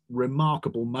this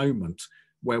remarkable moment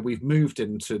where we've moved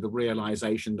into the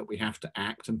realization that we have to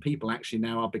act, and people actually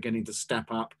now are beginning to step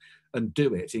up and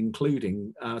do it,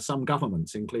 including some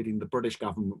governments, including the British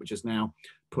government, which has now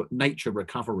put nature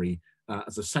recovery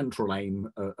as a central aim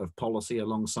of policy,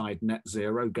 alongside net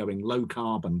zero, going low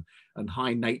carbon and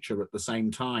high nature at the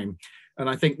same time. And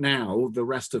I think now the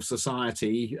rest of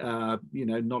society, you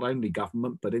know, not only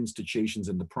government, but institutions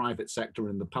in the private sector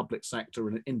and the public sector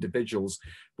and individuals,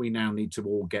 we now need to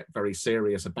all get very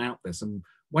serious about this. And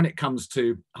when it comes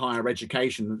to higher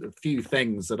education, a few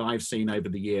things that I've seen over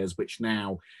the years, which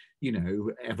now, you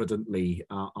know, evidently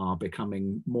are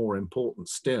becoming more important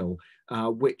still,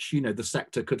 which, you know, the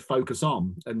sector could focus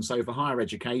on. And so for higher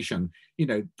education, you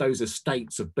know, those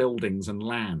estates of buildings and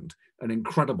land, an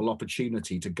incredible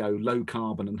opportunity to go low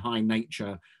carbon and high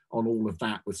nature on all of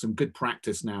that, with some good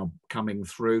practice now coming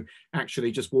through.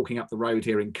 Actually, just walking up the road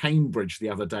here in Cambridge the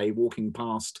other day, walking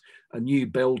past a new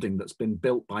building that's been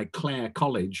built by Clare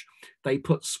College, they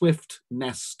put swift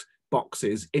nest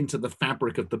boxes into the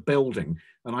fabric of the building,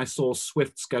 and I saw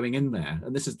swifts going in there,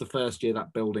 and this is the first year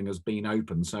that building has been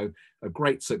open. So a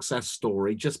great success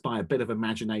story, just by a bit of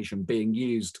imagination being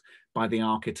used by the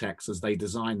architects as they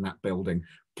design that building.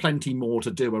 Plenty more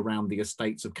to do around the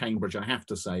estates of Cambridge, I have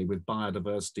to say, with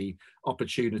biodiversity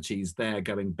opportunities there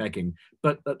going begging.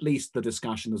 But at least the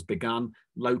discussion has begun.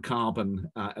 Low carbon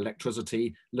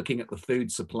electricity, looking at the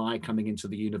food supply coming into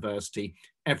the university.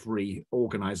 Every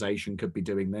organisation could be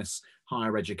doing this.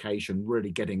 Higher education,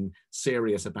 really getting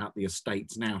serious about the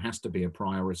estates now has to be a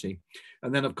priority.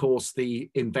 And then, of course, the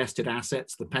invested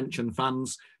assets, the pension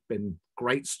funds. Been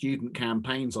great student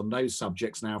campaigns on those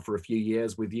subjects now for a few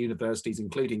years, with universities,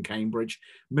 including Cambridge,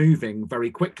 moving very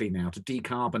quickly now to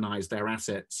decarbonise their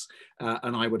assets.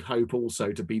 And I would hope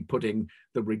also to be putting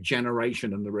the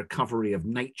regeneration and the recovery of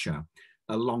nature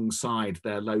alongside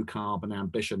their low carbon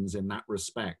ambitions in that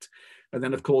respect. And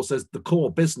then, of course, there's the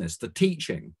core business, the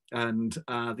teaching, and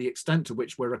the extent to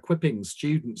which we're equipping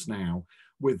students now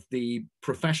with the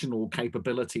professional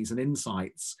capabilities and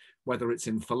insights, whether it's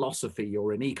in philosophy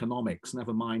or in economics,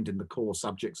 never mind in the core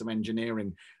subjects of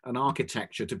engineering and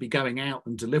architecture, to be going out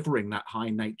and delivering that high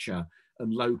nature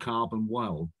and low carbon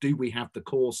world. Do we have the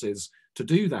courses to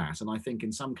do that? And I think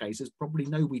in some cases, probably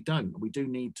no, we don't. We do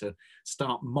need to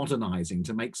start modernizing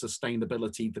to make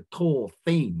sustainability the core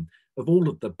theme of all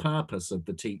of the purpose of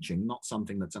the teaching, not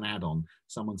something that's an add-on.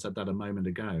 Someone said that a moment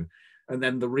ago. And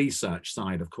then the research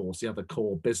side, of course, the other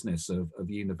core business of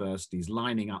universities,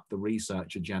 lining up the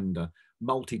research agenda,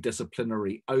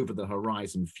 multidisciplinary, over the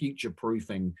horizon,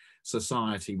 future-proofing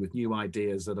society with new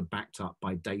ideas that are backed up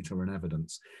by data and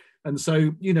evidence. And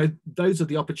so, you know, those are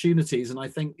the opportunities. And I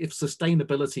think if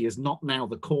sustainability is not now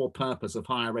the core purpose of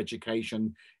higher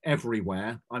education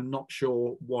everywhere, I'm not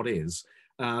sure what is.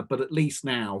 But at least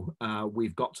now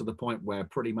we've got to the point where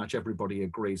pretty much everybody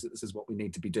agrees that this is what we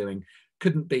need to be doing.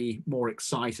 Couldn't be more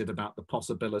excited about the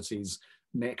possibilities,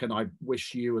 Nick, and I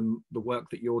wish you and the work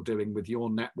that you're doing with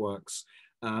your networks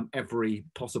every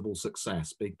possible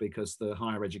success, because the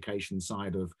higher education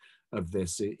side of of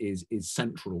this is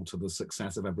central to the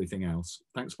success of everything else.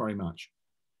 Thanks very much.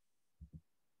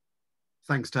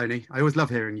 Thanks, Tony. I always love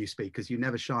hearing you speak because you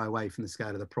never shy away from the scale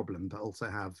of the problem, but also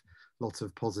have lots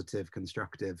of positive,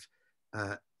 constructive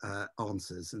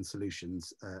answers and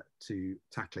solutions to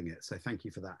tackling it. So thank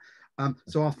you for that.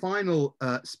 So our final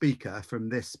speaker from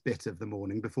this bit of the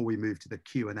morning, before we move to the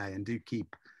Q&A, and do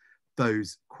keep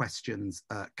those questions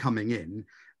coming in,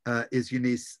 is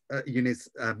Eunice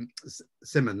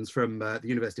Simmons from the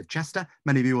University of Chester.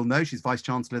 Many of you will know she's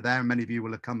Vice-Chancellor there, and many of you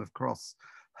will have come across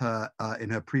her in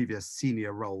her previous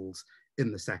senior roles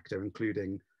in the sector,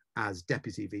 including as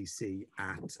Deputy VC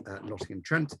at Nottingham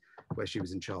Trent, where she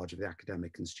was in charge of the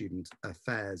Academic and Student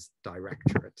Affairs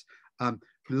Directorate.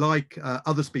 Like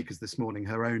other speakers this morning,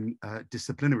 her own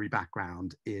disciplinary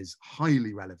background is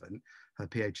highly relevant. Her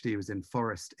PhD was in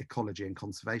forest ecology and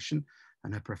conservation,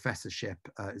 and her professorship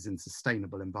is in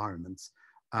sustainable environments.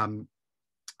 And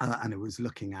it was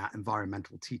looking at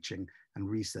environmental teaching and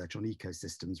research on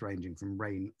ecosystems ranging from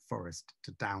rainforest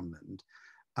to downland.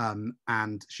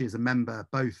 And she is a member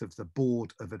both of the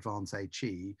board of Advance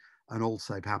HE and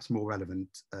also, perhaps more relevant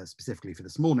specifically for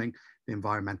this morning, the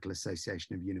Environmental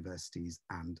Association of Universities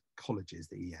and Colleges,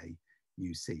 the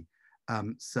EAUC.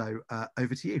 So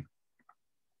over to you.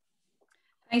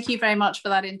 Thank you very much for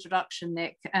that introduction,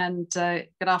 Nick, and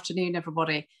good afternoon,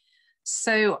 everybody.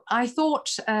 So I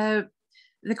thought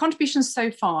the contributions so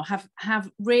far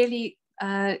have really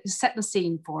set the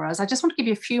scene for us. I just want to give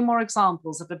you a few more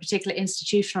examples of a particular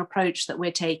institutional approach that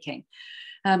we're taking.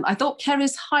 I thought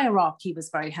Keri's hierarchy was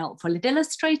very helpful. It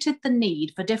illustrated the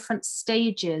need for different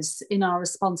stages in our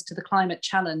response to the climate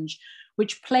challenge,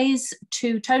 which plays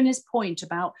to Tony's point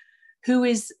about who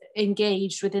is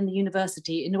engaged within the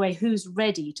university, in a way, who's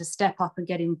ready to step up and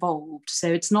get involved. So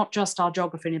it's not just our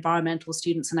geography and environmental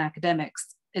students and academics,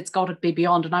 it's got to be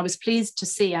beyond. And I was pleased to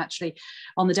see actually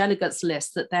on the delegates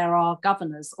list that there are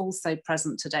governors also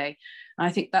present today. And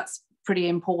I think that's pretty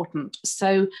important.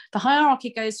 So the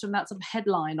hierarchy goes from that sort of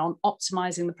headline on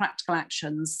optimizing the practical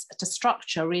actions to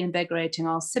structure, reinvigorating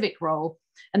our civic role,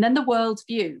 and then the world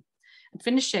view. And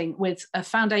finishing with a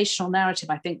foundational narrative,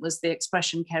 I think was the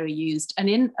expression Keri used. And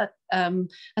in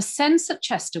a sense at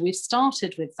Chester, we've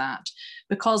started with that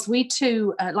because we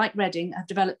too, like Reading, have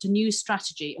developed a new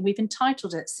strategy, and we've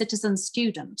entitled it Citizen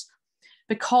Student,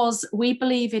 because we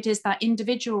believe it is that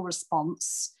individual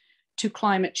response to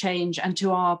climate change and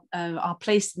to our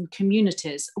place in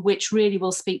communities, which really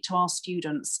will speak to our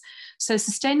students. So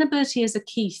sustainability is a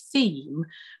key theme,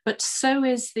 but so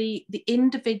is the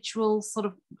individual sort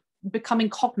of becoming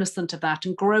cognizant of that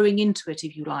and growing into it,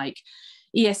 if you like.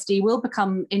 ESD will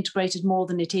become integrated more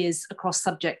than it is across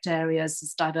subject areas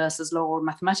as diverse as law or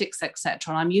mathematics, etc.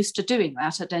 And I'm used to doing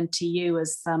that at NTU.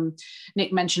 As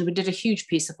Nick mentioned, we did a huge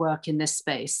piece of work in this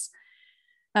space.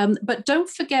 But don't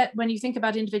forget, when you think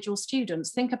about individual students,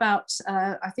 think about,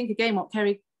 I think again, what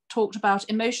Keri talked about,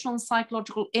 emotional and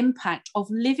psychological impact of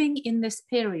living in this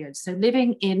period. So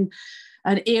living in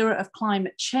an era of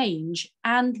climate change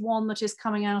and one that is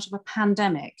coming out of a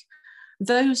pandemic.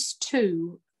 Those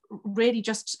two really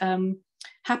just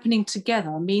happening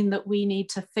together mean that we need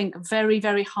to think very,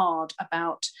 very hard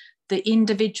about the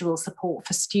individual support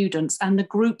for students and the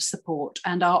group support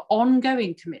and our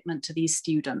ongoing commitment to these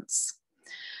students.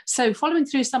 So following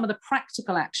through some of the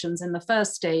practical actions in the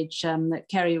first stage that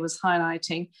Keri was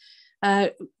highlighting,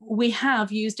 we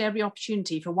have used every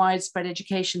opportunity for widespread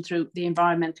education through the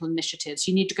environmental initiatives.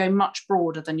 You need to go much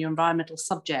broader than your environmental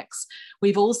subjects.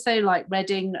 We've also, like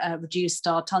Reading, reduced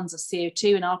our tons of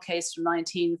CO2, in our case from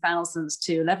 19,000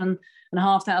 to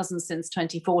 11,500 since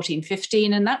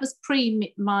 2014-15, and that was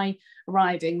pre my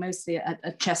arriving, mostly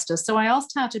at Chester. So I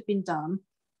asked how it had been done.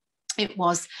 It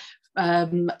was,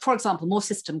 for example, more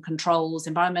system controls,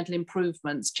 environmental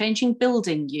improvements, changing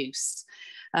building use,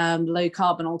 low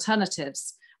carbon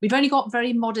alternatives. We've only got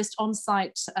very modest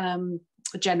on-site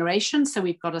generation. So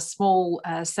we've got a small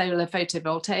solar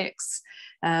photovoltaics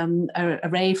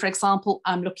array, for example.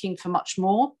 I'm looking for much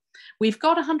more. We've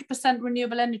got 100%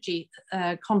 renewable energy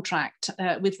contract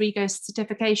with REGO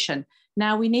certification.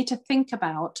 Now we need to think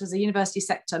about, as a university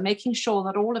sector, making sure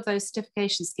that all of those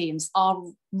certification schemes are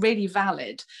really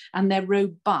valid and they're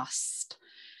robust.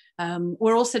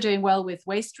 We're also doing well with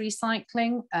waste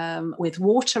recycling, with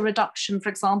water reduction, for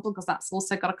example, because that's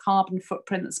also got a carbon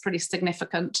footprint that's pretty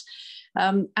significant.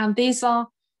 And these are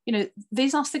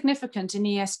significant in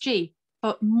ESG,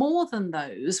 but more than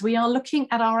those, we are looking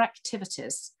at our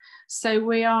activities. So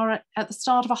we are at the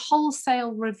start of a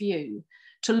wholesale review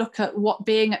to look at what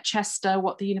being at Chester,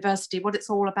 what the university, what it's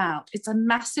all about. It's a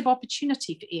massive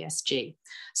opportunity for ESG.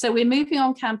 So we're moving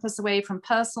on campus away from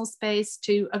personal space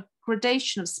to a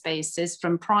gradation of spaces,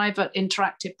 from private,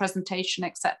 interactive presentation,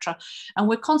 etc. And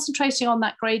we're concentrating on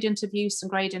that gradient of use and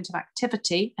gradient of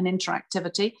activity and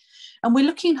interactivity. And we're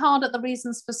looking hard at the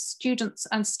reasons for students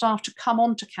and staff to come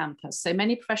onto campus. So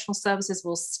many professional services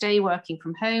will stay working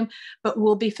from home, but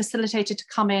will be facilitated to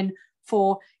come in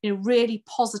for, you know, really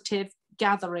positive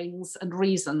gatherings and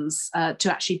reasons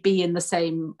to actually be in the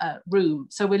same room.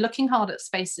 So we're looking hard at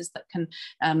spaces that can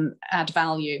add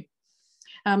value.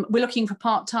 We're looking for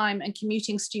part-time and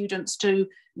commuting students to,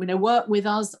 you know, work with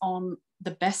us on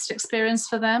the best experience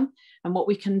for them and what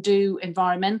we can do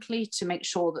environmentally to make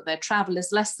sure that their travel is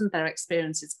lessened, their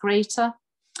experience is greater.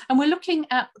 And we're looking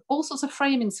at all sorts of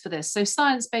framings for this. So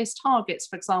science-based targets,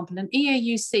 for example, and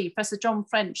EAUC, Professor John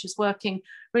French is working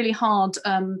really hard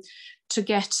to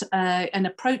get an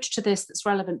approach to this that's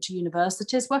relevant to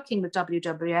universities, working with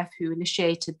WWF, who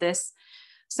initiated this.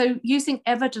 So using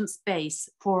evidence-based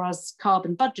for us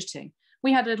carbon budgeting.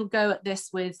 We had a little go at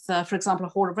this with, for example, a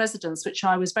hall of residence, which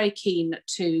I was very keen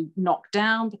to knock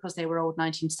down because they were old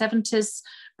 1970s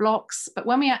blocks. But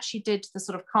when we actually did the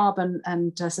sort of carbon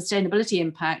and sustainability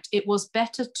impact, it was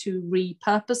better to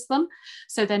repurpose them.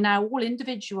 So they're now all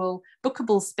individual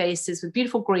bookable spaces with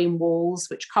beautiful green walls,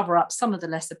 which cover up some of the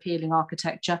less appealing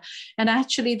architecture. And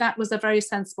actually that was a very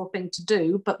sensible thing to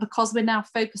do. But because we're now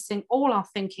focusing all our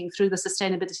thinking through the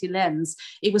sustainability lens,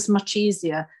 it was much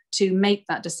easier to make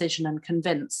that decision and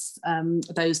convince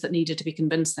those that needed to be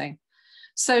convincing.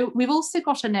 So we've also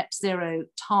got a net zero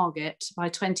target by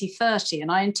 2030, and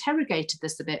I interrogated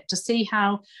this a bit to see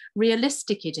how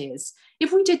realistic it is.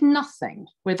 If we did nothing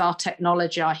with our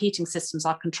technology, our heating systems,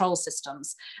 our control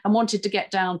systems, and wanted to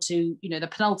get down to, you know, the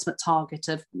penultimate target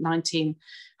of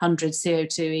 1900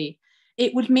 CO2e,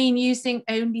 it would mean using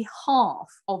only half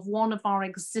of one of our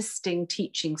existing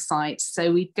teaching sites.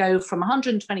 So we'd go from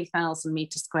 120,000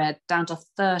 metres squared down to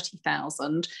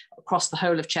 30,000 across the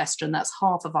whole of Chester, and that's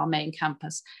half of our main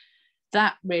campus.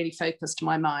 That really focused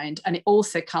my mind, and it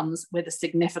also comes with a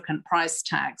significant price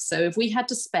tag. So if we had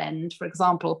to spend, for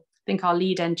example, I think our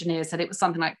lead engineer said it was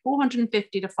something like £450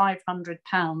 to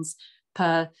 £500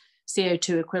 per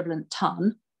CO2 equivalent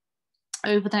tonne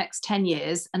over the next 10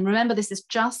 years. And remember, this is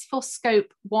just for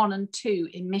scope 1 and 2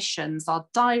 emissions, our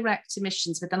direct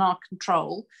emissions within our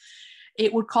control.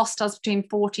 It would cost us between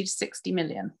 40 to 60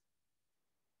 million.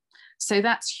 So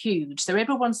that's huge. So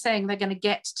everyone's saying they're going to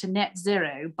get to net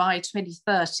zero by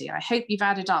 2030. I hope you've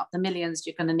added up the millions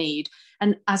you're going to need.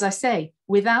 And as I say,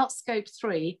 without scope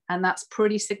 3, and that's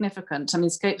pretty significant. I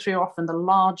mean, scope 3 are often the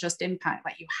largest impact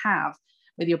that you have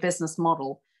with your business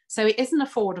model. So it isn't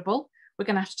affordable. We're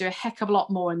going to have to do a heck of a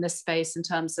lot more in this space in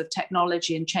terms of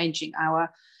technology and changing our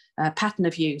pattern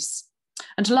of use.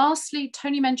 And lastly,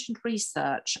 Tony mentioned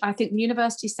research. I think the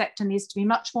university sector needs to be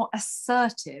much more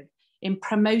assertive in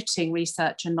promoting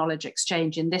research and knowledge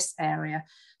exchange in this area.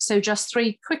 So just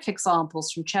 3 quick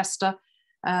examples from Chester.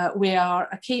 We are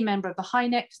a key member of the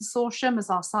HyNet Consortium,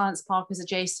 as our science park is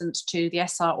adjacent to the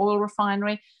SR oil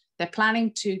refinery. They're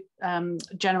planning to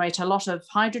generate a lot of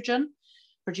hydrogen,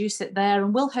 produce it there,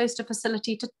 and we'll host a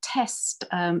facility to test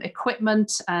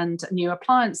equipment and new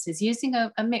appliances using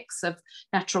a mix of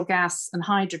natural gas and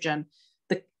hydrogen.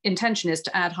 The intention is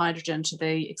to add hydrogen to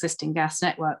the existing gas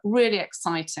network. Really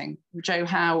exciting. Joe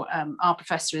Howe, our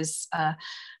professor, is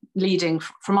leading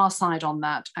from our side on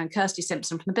that, and Kirsty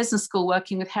Simpson from the business school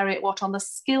working with Harriet Watt on the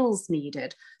skills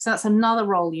needed. So that's another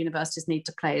role universities need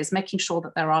to play, is making sure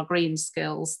that there are green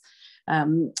skills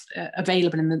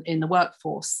available in the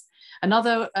workforce.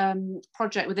 Another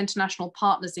project with international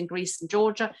partners in Greece and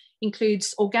Georgia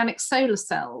includes organic solar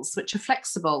cells, which are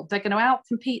flexible. They're going to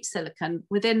outcompete silicon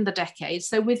within the decade,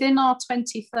 so within our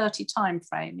 2030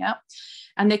 timeframe, yeah?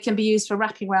 And they can be used for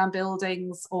wrapping around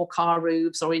buildings or car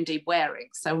roofs or indeed wearing.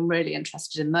 So I'm really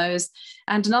interested in those.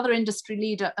 And another industry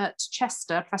leader at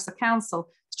Chester, Professor Chancellor,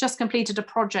 has just completed a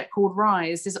project called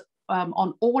RISE, is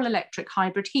on all-electric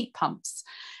hybrid heat pumps.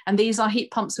 And these are heat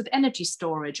pumps with energy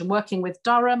storage, and working with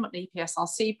Durham, an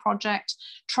EPSRC project,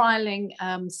 trialling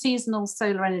seasonal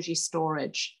solar energy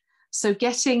storage. So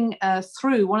getting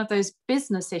through one of those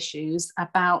business issues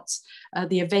about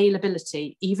the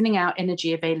availability, evening out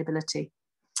energy availability.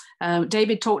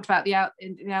 David talked about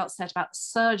in the outset about the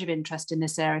surge of interest in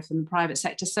this area from the private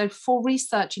sector. So for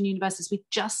research in universities, we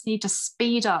just need to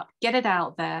speed up, get it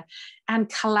out there and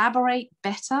collaborate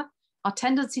better. Our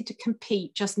tendency to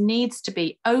compete just needs to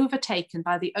be overtaken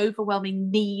by the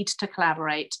overwhelming need to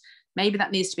collaborate. Maybe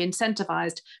that needs to be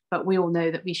incentivized, but we all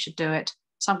know that we should do it.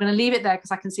 So I'm going to leave it there because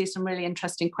I can see some really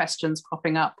interesting questions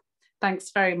popping up.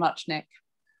 Thanks very much, Nick.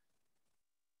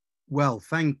 Well,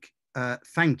 thank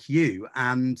you.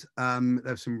 And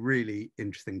there's some really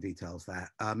interesting details there.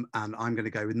 And I'm going to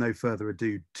go with no further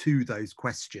ado to those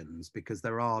questions, because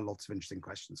there are lots of interesting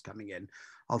questions coming in.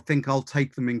 I'll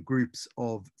take them in groups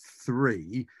of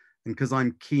 3. And because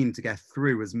I'm keen to get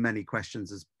through as many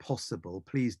questions as possible,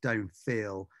 please don't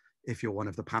feel, if you're one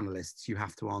of the panelists, you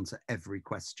have to answer every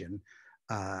question.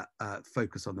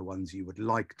 Focus on the ones you would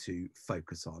like to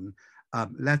focus on.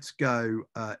 Let's go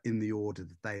in the order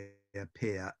that they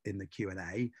appear in the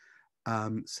Q&A.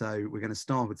 So we're going to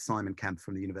start with Simon Kemp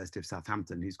from the University of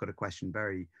Southampton, who's got a question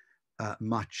very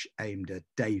much aimed at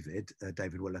David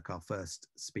Willock, our first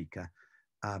speaker.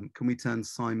 Can we turn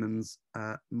Simon's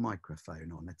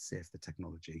microphone on? Let's see if the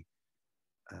technology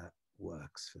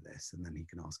works for this, and then he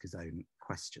can ask his own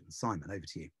questions. Simon, over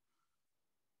to you.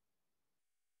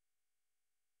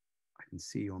 I can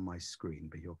see you on my screen,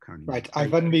 but you're currently... Right,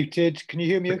 I've unmuted. Can you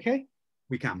hear me okay?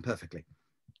 We can, perfectly.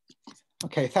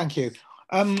 Okay, thank you.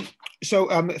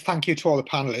 Thank you to all the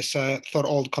panelists. I thought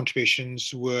all the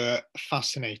contributions were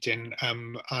fascinating,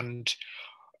 and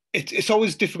it's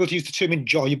always difficult to use the term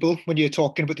enjoyable when you're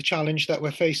talking about the challenge that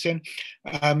we're facing,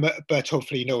 but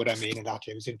hopefully you know what I mean, and that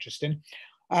it was interesting.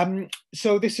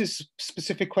 So this is a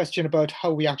specific question about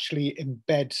how we actually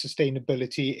embed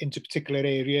sustainability into particular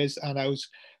areas, and I was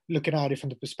looking at it from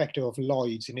the perspective of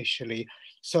Lloyds initially.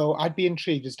 So I'd be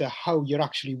intrigued as to how you're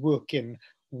actually working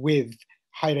with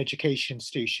higher education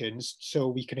institutions so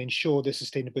we can ensure that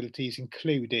sustainability is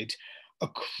included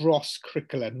across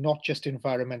curricula, not just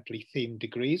environmentally themed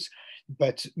degrees,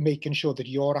 but making sure that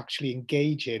you're actually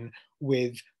engaging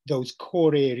with those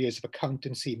core areas of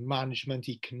accountancy, management,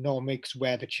 economics,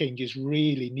 where the changes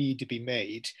really need to be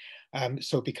made.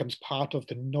 So it becomes part of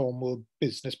the normal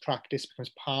business practice,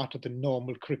 becomes part of the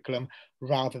normal curriculum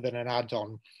rather than an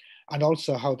add-on. And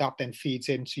also how that then feeds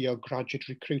into your graduate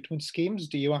recruitment schemes.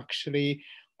 Do you actually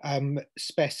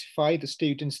specify the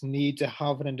students need to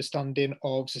have an understanding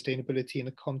of sustainability in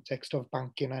the context of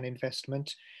banking and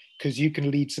investment? Because you can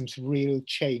lead some real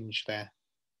change there.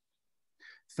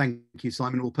 Thank you,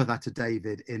 Simon. We'll put that to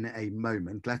David in a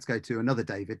moment. Let's go to another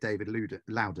David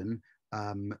Loudon.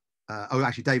 Oh,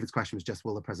 actually, David's question was just,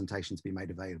 will the presentations be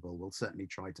made available? We'll certainly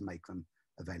try to make them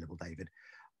available, David.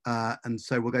 And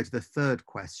so we'll go to the third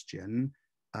question.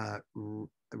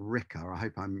 Rika, I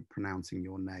hope I'm pronouncing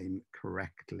your name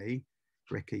correctly.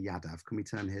 Rika Yadav, can we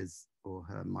turn his or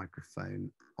her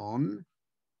microphone on?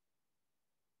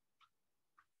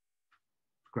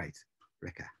 Great,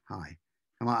 Rika, hi.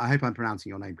 I hope I'm pronouncing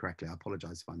your name correctly. I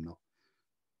apologize if I'm not.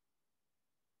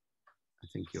 I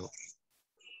think you're...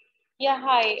 Yeah,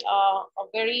 hi. A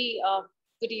very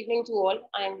good evening to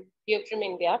all. I'm here from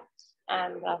India.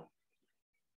 And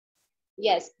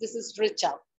yes, this is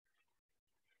Richa.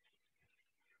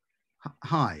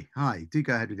 Hi. Do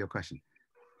go ahead with your question.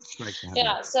 Great to have you.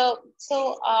 Yeah, so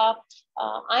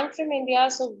I'm from India,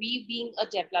 so we being a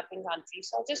developing country.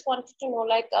 So I just wanted to know,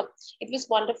 like, it was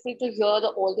wonderful to hear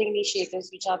all the initiatives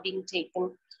which are being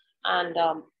taken. And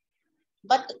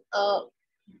but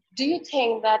do you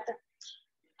think that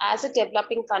as a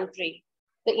developing country,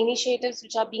 the initiatives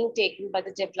which are being taken by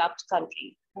the developed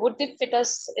country, would they fit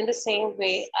us in the same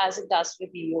way as it does with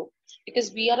EU?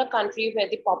 Because we are a country where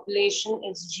the population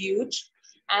is huge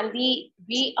and we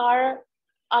are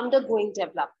undergoing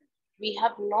development. We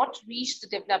have not reached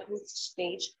the development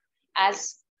stage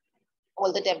as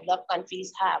all the developed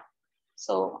countries have.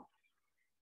 So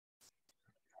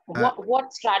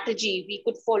what strategy we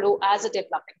could follow as a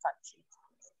developing country?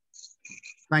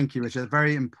 Thank you, Richard.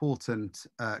 Very important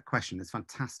question. It's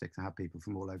fantastic to have people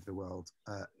from all over the world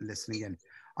listening in.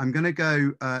 I'm going to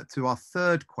go to our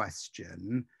third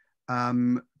question,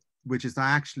 which is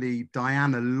actually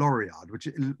Diana Lauriard, which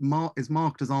is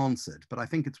marked as answered, but I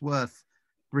think it's worth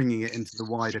bringing it into the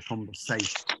wider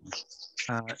conversation.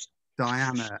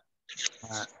 Diana,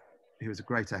 who is a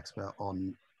great expert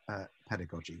on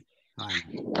pedagogy.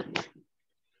 Diana.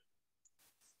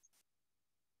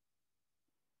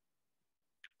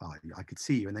 Oh, I could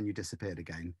see you and then you disappeared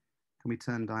again. Can we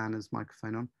turn Diana's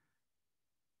microphone on?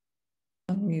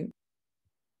 Unmute.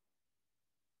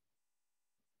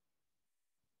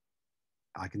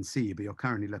 I can see you, but you're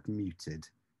currently looking muted.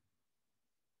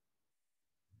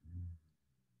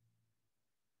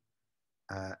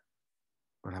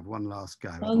 We'll have one last go.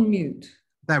 Unmute.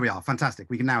 There we are. Fantastic.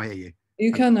 We can now hear you.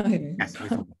 You can now hear me. Yes.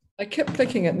 I kept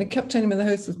clicking it and it kept telling me the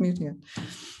host was muting it.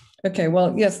 Okay,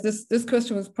 well, yes, this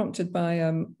question was prompted by,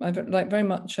 I like very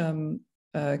much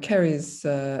Keri's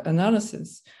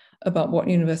analysis about what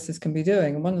universities can be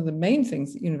doing. And one of the main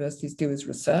things that universities do is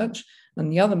research,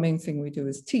 and the other main thing we do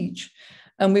is teach.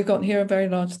 And we've got here a very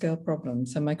large scale problem.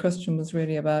 So my question was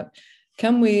really about,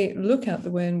 can we look at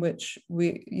the way in which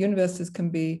universities can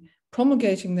be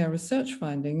promulgating their research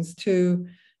findings to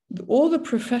all the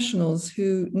professionals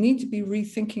who need to be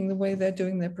rethinking the way they're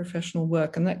doing their professional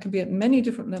work. And that can be at many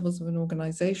different levels of an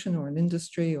organization or an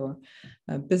industry or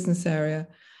a business area.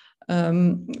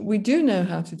 We do know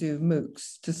how to do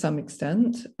MOOCs to some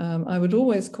extent. I would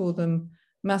always call them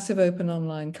massive open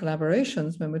online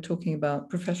collaborations when we're talking about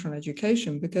professional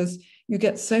education, because you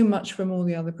get so much from all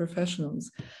the other professionals.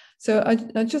 So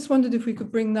I just wondered if we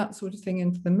could bring that sort of thing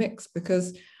into the mix,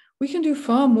 because we can do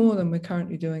far more than we're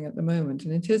currently doing at the moment.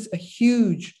 And it is a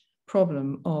huge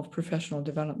problem of professional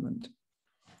development.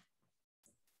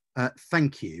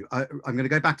 Thank you. I'm going to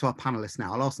go back to our panelists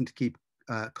now. I'll ask them to keep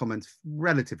comments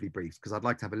relatively brief, because I'd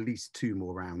like to have at least 2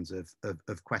 more rounds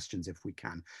of questions if we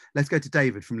can. Let's go to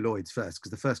David from Lloyds first, because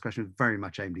the first question is very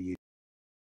much aimed at you.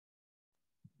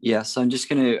 Yeah, so I'm just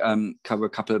going to cover a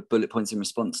couple of bullet points in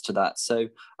response to that. So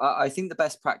I think the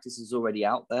best practice is already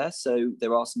out there. So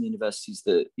there are some universities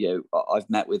that I've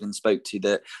met with and spoke to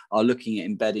that are looking at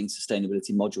embedding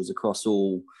sustainability modules across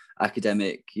all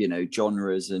academic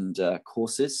genres and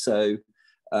courses. So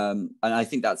and I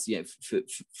think that's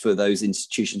for those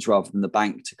institutions rather than the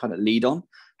bank to kind of lead on.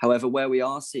 However, where we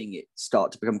are seeing it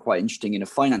start to become quite interesting in a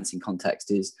financing context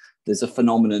is there's a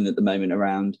phenomenon at the moment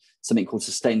around something called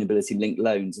sustainability linked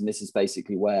loans. And this is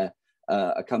basically where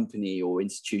a company or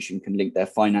institution can link their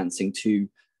financing to,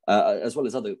 as well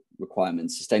as other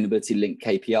requirements, sustainability linked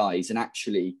KPIs. And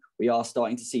actually, we are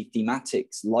starting to see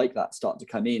thematics like that start to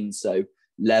come in. So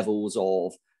levels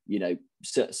of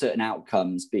certain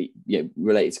outcomes be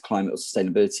related to climate or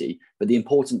sustainability. But the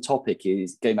important topic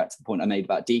is, going back to the point I made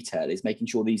about detail, is making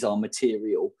sure these are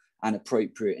material and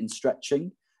appropriate in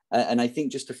stretching. And I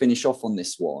think, just to finish off on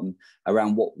this one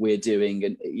around what we're doing,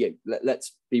 and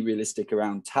let's be realistic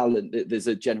around talent. There's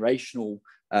a generational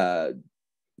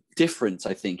difference,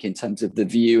 I think, in terms of the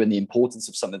view and the importance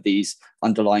of some of these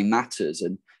underlying matters.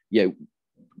 And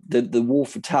the war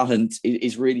for talent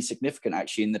is really significant,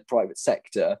 actually, in the private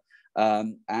sector,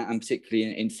 and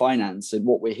particularly in finance. And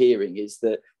what we're hearing is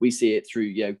that we see it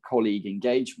through colleague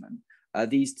engagement.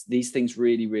 These things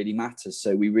really, really matter.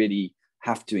 So we really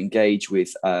have to engage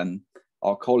with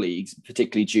our colleagues,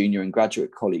 particularly junior and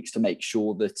graduate colleagues, to make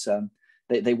sure that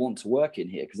they want to work in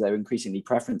here, because they're increasingly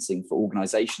preferencing for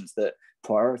organisations that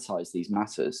prioritise these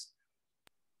matters.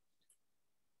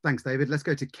 Thanks, David. Let's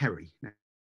go to Keri now.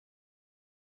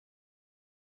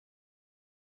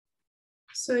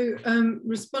 So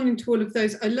responding to all of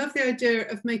those, I love the idea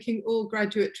of making all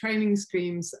graduate training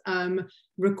schemes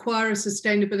require a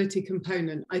sustainability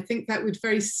component. I think that would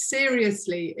very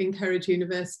seriously encourage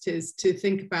universities to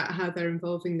think about how they're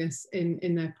involving this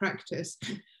in their practice.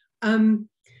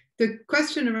 The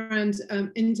question around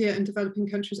India and developing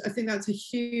countries, I think that's a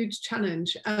huge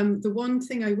challenge. The one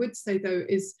thing I would say, though,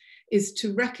 is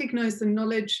to recognise the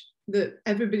knowledge that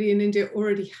everybody in India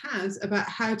already has about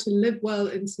how to live well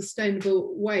in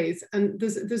sustainable ways. And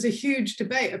there's a huge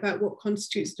debate about what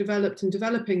constitutes developed and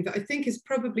developing that I think is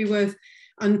probably worth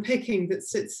unpicking, that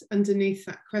sits underneath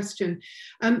that question.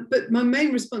 But my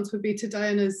main response would be to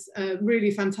Diana's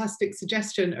really fantastic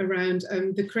suggestion around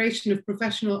the creation of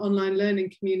professional online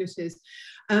learning communities.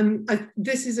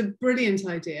 This is a brilliant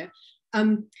idea.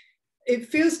 It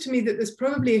feels to me that there's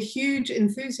probably a huge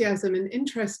enthusiasm and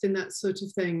interest in that sort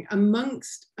of thing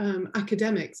amongst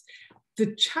academics.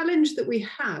 The challenge that we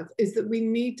have is that we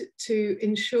need to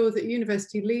ensure that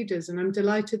university leaders, and I'm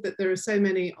delighted that there are so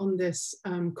many on this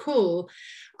call,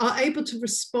 are able to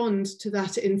respond to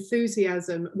that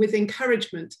enthusiasm with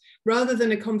encouragement, rather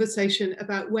than a conversation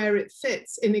about where it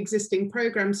fits in existing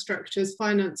program structures,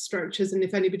 finance structures, and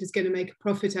if anybody's going to make a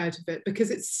profit out of it, because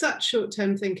it's such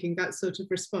short-term thinking, that sort of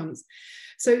response.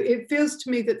 So it feels to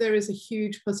me that there is a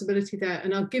huge possibility there.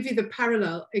 And I'll give you the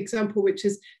parallel example, which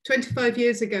is 25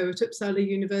 years ago at Uppsala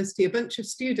University, a bunch of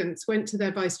students went to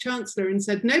their vice chancellor and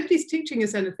said, nobody's teaching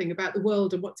us anything about the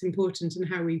world and what's important and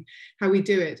how we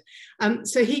do it.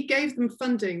 So he gave them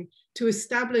funding to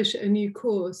establish a new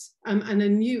course and a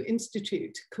new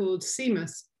institute called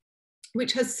Simmons,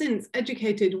 which has since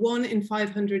educated 1 in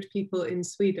 500 people in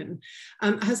Sweden,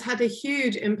 has had a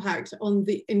huge impact on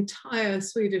the entire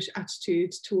Swedish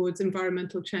attitude towards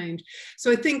environmental change.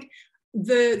 So I think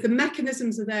the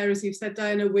mechanisms are there, as you've said,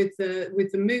 Diana, with the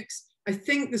MOOCs. I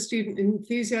think the student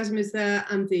enthusiasm is there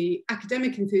and the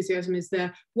academic enthusiasm is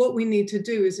there. What we need to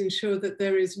do is ensure that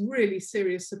there is really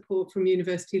serious support from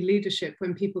university leadership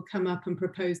when people come up and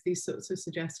propose these sorts of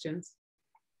suggestions.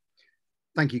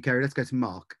 Thank you, Keri. Let's go to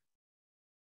Mark.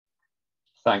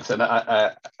 Thanks. And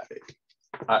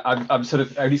I'm sort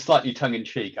of only slightly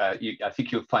tongue-in-cheek. I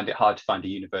think you'll find it hard to find a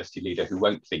university leader who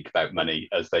won't think about money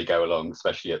as they go along,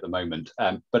 especially at the moment.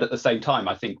 But at the same time,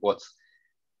 I think what's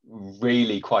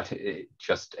really quite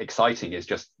just exciting is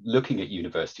just looking at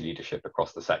university leadership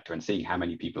across the sector and seeing how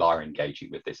many people are engaging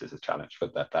with this as a challenge.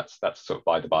 But that's sort of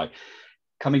by the by.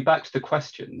 Coming back to the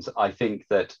questions, I think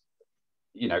that,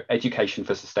 you know, education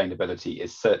for sustainability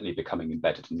is certainly becoming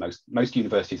embedded, and most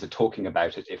universities are talking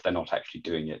about it if they're not actually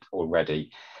doing it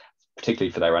already,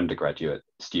 particularly for their undergraduate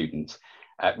students.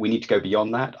 We need to go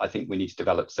beyond that. I think we need to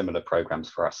develop similar programs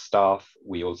for our staff.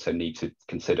 We also need to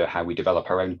consider how we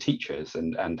develop our own teachers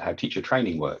and how teacher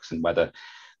training works, and whether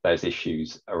there's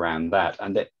issues around that.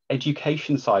 And the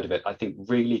education side of it, I think,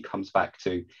 really comes back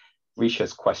to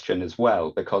Risha's question as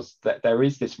well, because there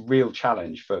is this real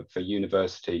challenge for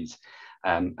universities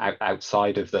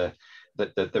outside of the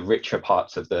richer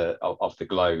parts of the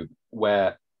globe,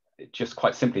 where just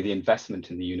quite simply the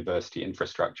investment in the university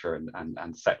infrastructure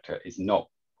and sector is not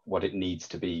what it needs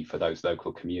to be for those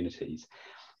local communities.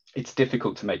 It's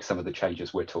difficult to make some of the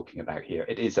changes we're talking about here.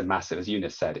 It is a massive, as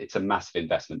Eunice said, it's a massive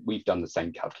investment. We've done the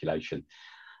same calculation,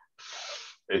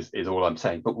 is all I'm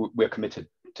saying, but we're committed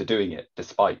to doing it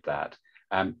despite that.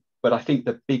 But I think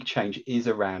the big change is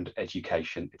around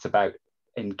education. It's about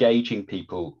engaging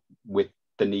people with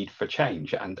the need for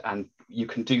change, and you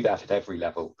can do that at every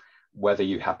level, whether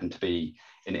you happen to be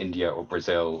in India or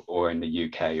Brazil or in the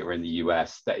UK or in the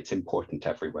US. That it's important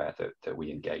everywhere that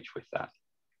we engage with that.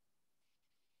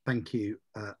 Thank you,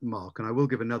 Mark. And I will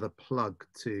give another plug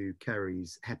to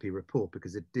Keri's HEPI report,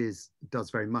 because it does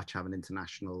very much have an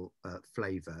international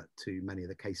flavour to many of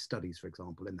the case studies, for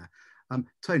example, in there.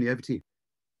 Tony, over to you.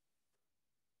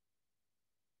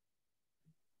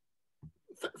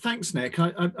 Thanks, Nick.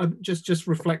 I'm just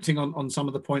reflecting on some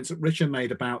of the points that Richard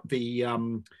made about the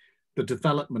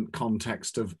development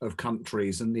context of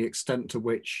countries, and the extent to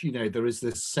which, you know, there is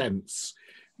this sense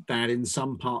that in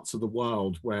some parts of the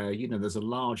world where, you know, there's a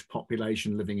large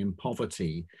population living in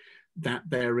poverty, that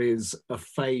there is a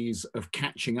phase of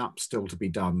catching up still to be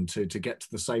done to get to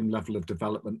the same level of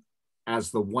development as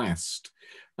the West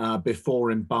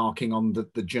before embarking on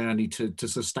the journey to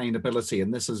sustainability.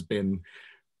 And this has been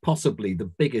possibly the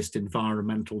biggest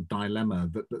environmental dilemma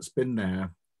that's been there,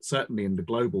 certainly in the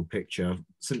global picture,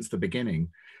 since the beginning.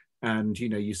 And, you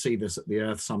know, you see this at the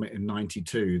Earth Summit in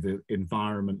 '92, the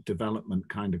environment development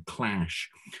kind of clash.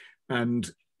 And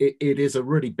it is a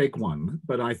really big one.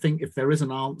 But I think if there is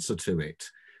an answer to it,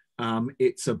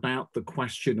 it's about the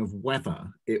question of whether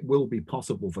it will be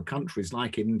possible for countries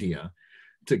like India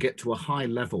to get to a high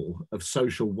level of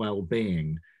social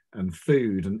well-being and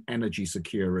food and energy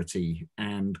security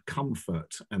and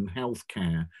comfort and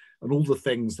healthcare and all the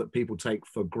things that people take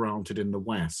for granted in the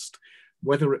West,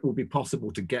 whether it will be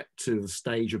possible to get to the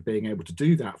stage of being able to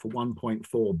do that for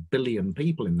 1.4 billion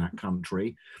people in that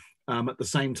country, at the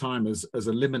same time as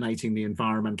eliminating the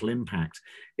environmental impact.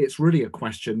 It's really a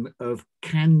question of,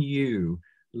 can you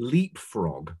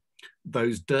leapfrog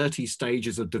those dirty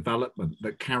stages of development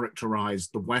that characterize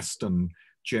the Western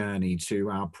journey to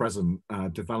our present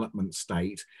development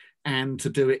state, and to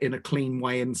do it in a clean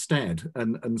way instead,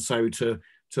 and so to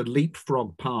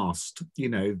leapfrog past, you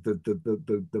know,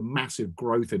 the massive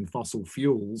growth in fossil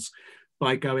fuels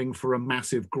by going for a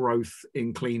massive growth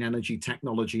in clean energy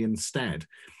technology instead.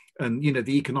 And, you know,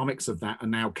 the economics of that are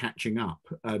now catching up,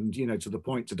 and, you know, to the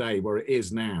point today where it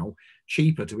is now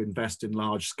cheaper to invest in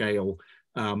large scale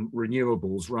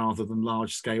renewables rather than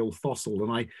large scale fossil.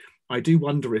 And I do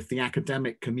wonder if the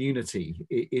academic community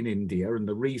in India and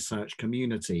the research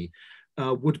community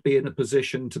would be in a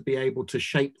position to be able to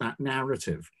shape that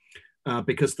narrative,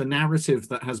 because the narrative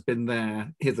that has been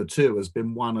there hitherto has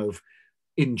been one of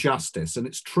injustice. And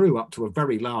it's true up to a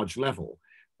very large level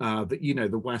that, you know,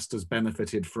 the West has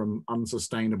benefited from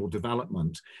unsustainable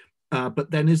development.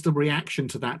 But then is the reaction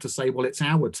to that to say, well, it's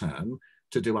our turn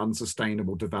to do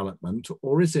unsustainable development?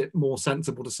 Or is it more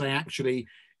sensible to say, actually,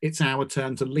 it's our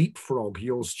turn to leapfrog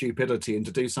your stupidity and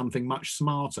to do something much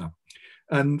smarter?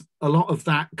 And a lot of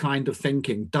that kind of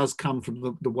thinking does come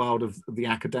from the world of the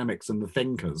academics and the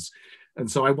thinkers. And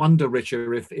so I wonder,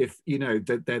 Richard, if you know,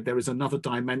 that there is another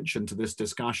dimension to this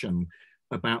discussion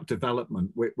about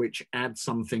development, which adds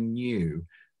something new,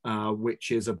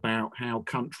 which is about how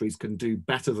countries can do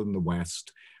better than the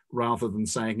West, rather than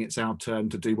saying it's our turn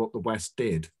to do what the West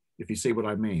did, if you see what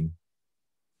I mean.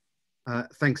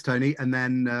 Thanks, Tony. And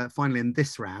then finally in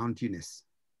this round, Eunice.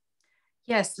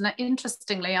 Yes, and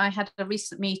interestingly, I had a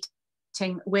recent meeting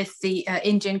with the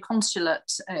Indian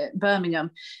consulate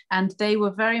Birmingham, and they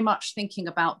were very much thinking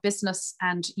about business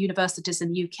and universities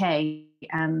in the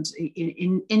UK and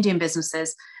in Indian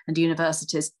businesses and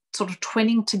universities sort of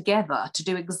twinning together to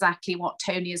do exactly what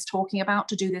Tony is talking about,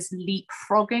 to do this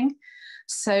leapfrogging.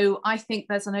 So I think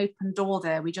there's an open door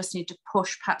there. We just need to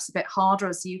push perhaps a bit harder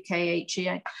as the UK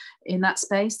HEA in that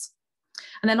space.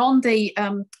 And then on the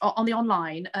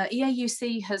online,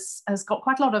 EAUC has got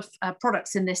quite a lot of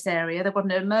products in this area. They've got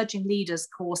an emerging leaders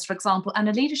course, for example, and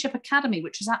a leadership academy,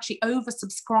 which is actually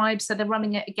oversubscribed. So they're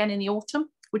running it again in the autumn,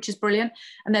 which is brilliant.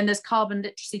 And then there's carbon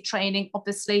literacy training.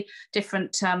 Obviously,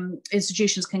 different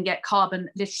institutions can get carbon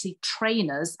literacy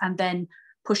trainers and then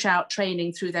push out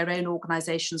training through their own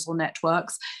organisations or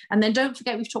networks. And then don't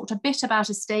forget, we've talked a bit about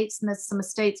estates, and there's some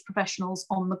estates professionals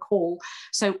on the call.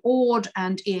 So ORD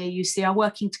and EAUC are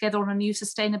working together on a new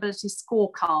sustainability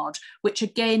scorecard, which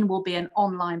again will be an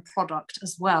online product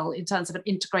as well in terms of an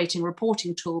integrating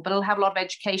reporting tool, but it'll have a lot of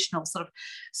educational sort of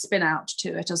spin out to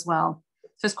it as well. So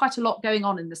there's quite a lot going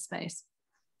on in this space.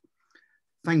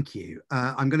 Thank you.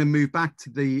 I'm going to move back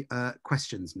to the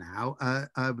questions now.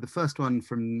 The first one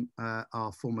from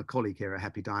our former colleague here at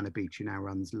HEPI, Diana Beach, who now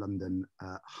runs London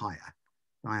Hire.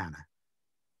 Diana.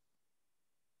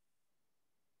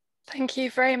 Thank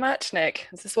you very much, Nick.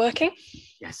 Is this working?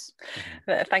 Yes.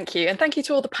 Thank you. And thank you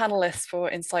to all the panellists for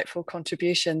insightful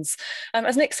contributions.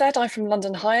 As Nick said, I'm from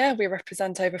London Hire. We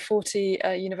represent over 40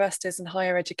 universities and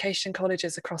higher education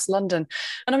colleges across London.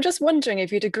 And I'm just wondering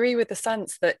if you'd agree with the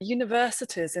sense that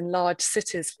universities in large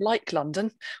cities like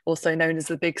London, also known as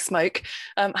the Big Smoke,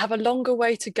 have a longer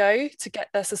way to go to get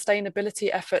their sustainability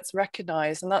efforts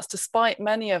recognised. And that's despite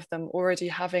many of them already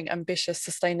having ambitious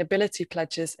sustainability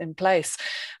pledges in place.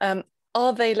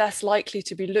 Are they less likely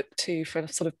to be looked to for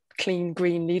sort of clean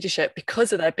green leadership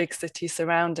because of their big city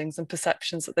surroundings and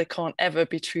perceptions that they can't ever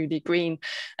be truly green?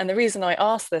 And the reason I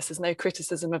ask this is no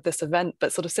criticism of this event,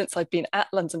 but sort of since I've been at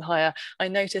London Hire, I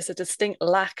notice a distinct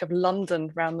lack of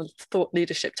London around the thought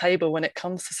leadership table when it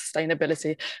comes to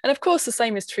sustainability. And of course, the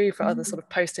same is true for other sort of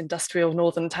post-industrial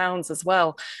northern towns as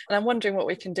well. And I'm wondering what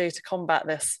we can do to combat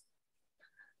this.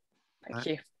 Thank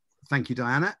you. Thank you,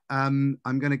 Diana. I'm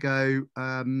going to go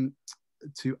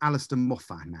to Alistair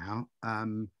Moffat now.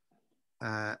 I'm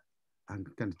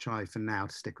going to try for now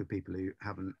to stick with people who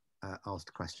haven't asked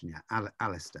a question yet.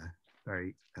 Alistair,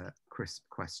 very crisp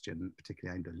question,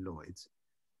 particularly aimed at Lloyds.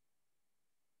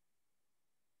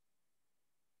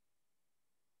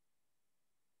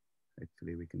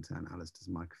 Hopefully we can turn Alistair's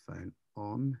microphone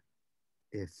on.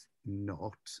 If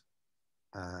not,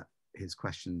 his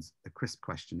question's a crisp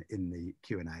question in the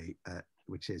Q&A,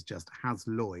 which is just, has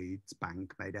Lloyds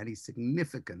Bank made any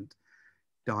significant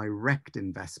direct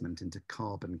investment into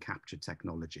carbon capture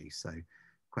technology? So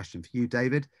question for you,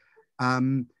 David.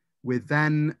 We've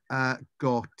then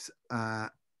got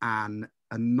an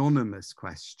anonymous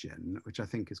question, which I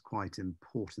think is quite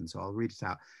important, so I'll read it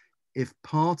out. If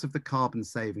part of the carbon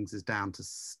savings is down to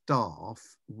staff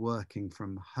working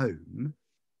from home,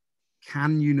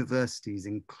 can universities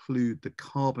include the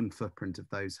carbon footprint of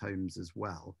those homes as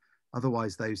well?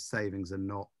 Otherwise, those savings are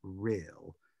not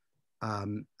real. A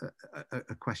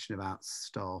question about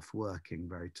staff working,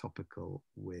 very topical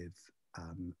with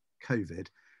COVID.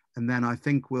 And then I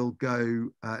think we'll go,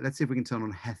 let's see if we can turn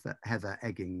on Heather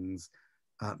Egging's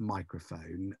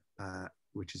microphone,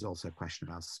 which is also a question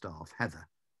about staff. Heather,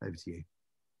 over to you.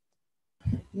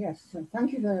 Yes, so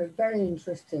thank you for a very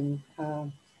interesting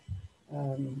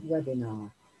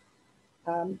webinar.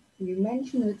 You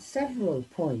mentioned at several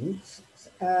points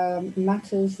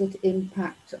matters that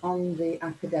impact on the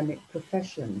academic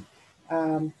profession.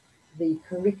 The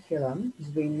curriculum has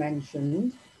been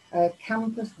mentioned,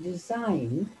 campus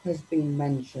design has been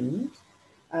mentioned,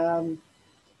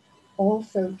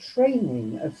 also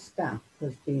training of staff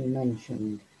has been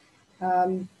mentioned.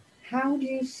 How do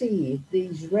you see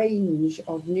these range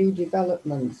of new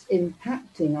developments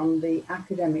impacting on the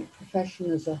academic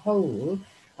profession as a whole,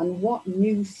 and what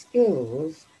new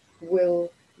skills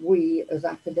will we as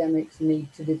academics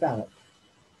need to develop?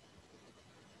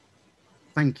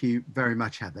 Thank you very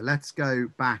much, Heather. Let's go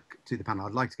back to the panel.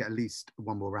 I'd like to get at least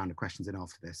one more round of questions in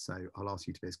after this, so I'll ask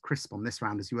you to be as crisp on this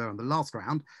round as you were on the last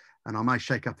round, and I might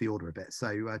shake up the order a bit.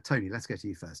 So Tony, let's go to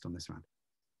you first on this round.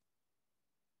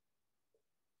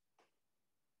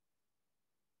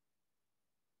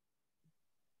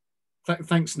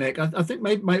 Thanks, Nick. I think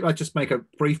maybe I just make a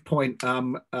brief point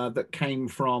that came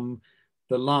from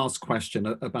the last question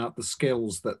about the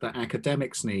skills that the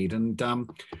academics need. And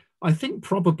I think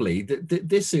probably that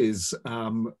this is, I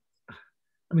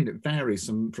mean, it varies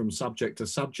from subject to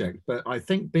subject, but I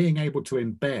think being able to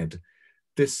embed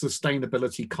this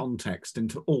sustainability context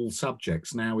into all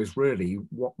subjects now is really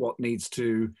what needs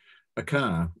to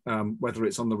occur, whether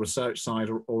it's on the research side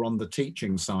or on the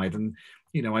teaching side. And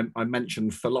you know, I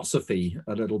mentioned philosophy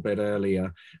a little bit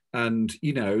earlier, and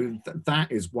you know, that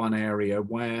is one area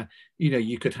where, you know,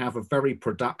 you could have a very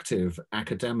productive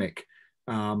academic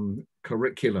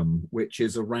curriculum, which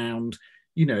is around,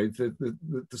 you know,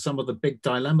 some of the big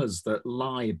dilemmas that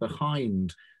lie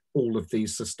behind all of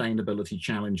these sustainability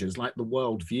challenges, like the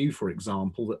worldview, for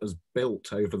example, that has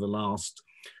built over the last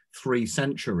 3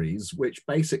 centuries, which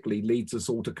basically leads us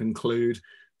all to conclude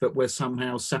that we're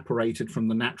somehow separated from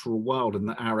the natural world, and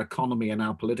that our economy and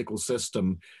our political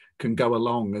system can go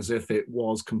along as if it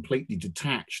was completely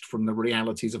detached from the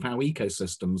realities of how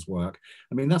ecosystems work.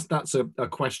 I mean, that's a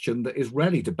question that is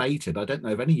rarely debated. I don't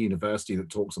know of any university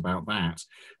that talks about that,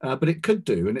 but it could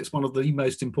do. And it's one of the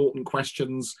most important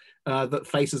questions that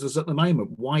faces us at the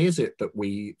moment. Why is it that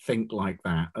we think like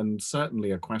that? And certainly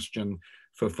a question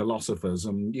for philosophers,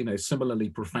 and, you know, similarly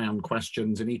profound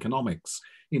questions in economics.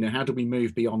 You know, how do we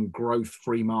move beyond growth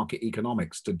free market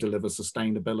economics to deliver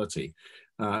sustainability?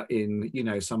 In, you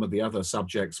know, some of the other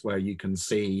subjects where you can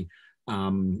see,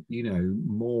 you know,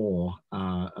 more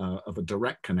of a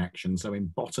direct connection. So in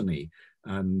botany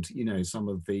and, you know, some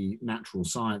of the natural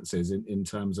sciences in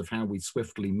terms of how we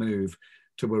swiftly move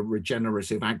to a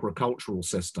regenerative agricultural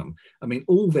system. I mean,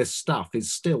 all this stuff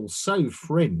is still so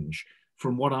fringe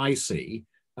from what I see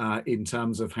in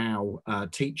terms of how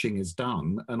teaching is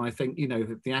done. And I think, you know,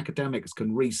 that the academics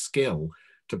can reskill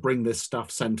to bring this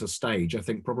stuff center stage. I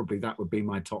think probably that would be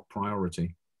my top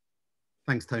priority.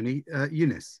 Thanks, Tony.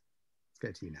 Eunice, let's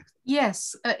go to you next.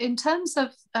 Yes, in terms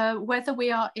of whether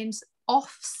we are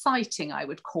off-siting, I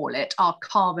would call it, our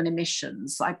carbon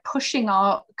emissions, by pushing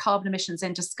our carbon emissions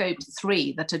into scope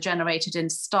 3 that are generated in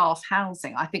staff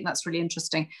housing. I think that's really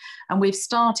interesting. And we've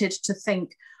started to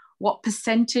think what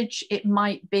percentage it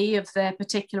might be of their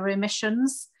particular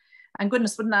emissions. And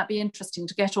goodness, wouldn't that be interesting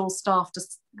to get all staff to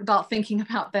start thinking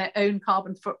about their own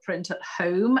carbon footprint at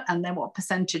home, and then what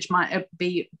percentage might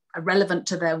be relevant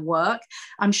to their work?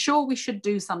 I'm sure we should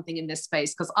do something in this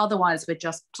space, because otherwise we're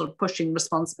just sort of pushing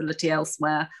responsibility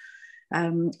elsewhere.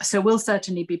 So we'll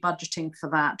certainly be budgeting for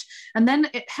that. And then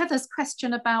Heather's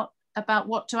question about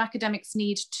what do academics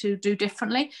need to do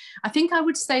differently. I think I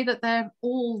would say that they're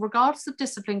all, regardless of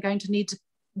discipline, going to need to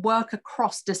work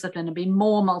across discipline and be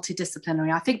more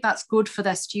multidisciplinary. I think that's good for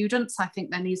their students. I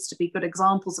think there needs to be good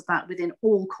examples of that within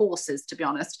all courses, to be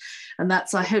honest. And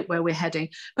that's, I hope, where we're heading.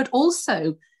 But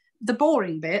also the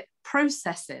boring bit,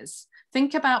 processes.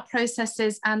 Think about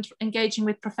processes and engaging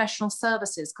with professional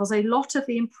services, because a lot of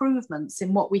the improvements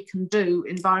in what we can do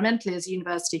environmentally as a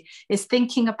university is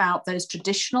thinking about those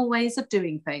traditional ways of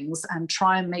doing things and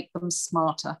try and make them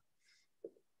smarter.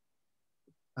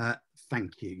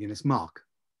 Thank you, Eunice. Mark.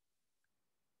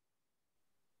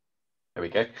 There we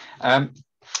go.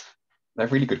 They're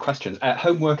really good questions.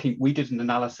 Home working, we did an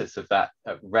analysis of that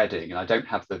at Reading, and I don't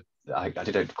have the, I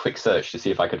did a quick search to see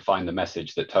if I could find the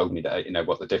message that told me that, you know,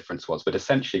 what the difference was. But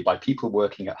essentially, by people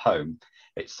working at home,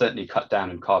 it's certainly cut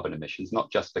down on carbon emissions,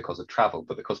 not just because of travel,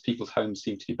 but because people's homes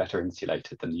seem to be better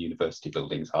insulated than the university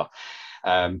buildings are.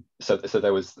 So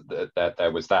there was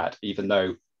that, even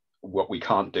though what we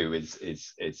can't do is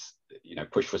you know,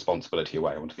 push responsibility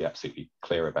away. I want to be absolutely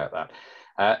clear about that.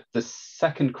 The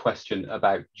second question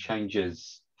about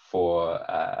changes for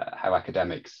how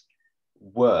academics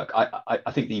work,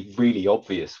 I think the really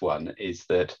obvious one is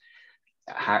that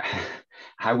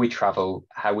how we travel,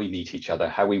 how we meet each other,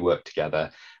 how we work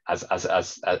together. As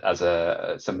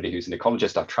somebody who's an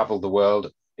ecologist, I've traveled the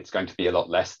world. It's going to be a lot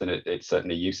less than it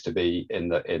certainly used to be in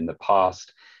the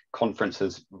past.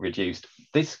 Conferences reduced.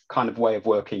 This kind of way of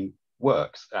working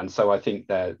works, and so I think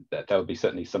that there'll be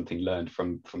certainly something learned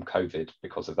from COVID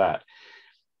because of that.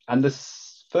 And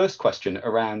this first question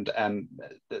around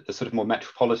the sort of more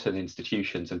metropolitan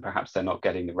institutions, and perhaps they're not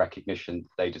getting the recognition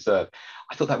they deserve,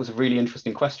 I thought that was a really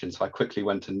interesting question. So I quickly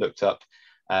went and looked up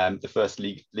the first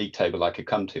league table I could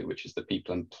come to, which is the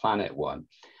People and Planet one,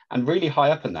 and really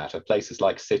high up in that are places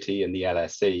like City and the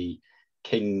LSE.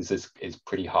 King's is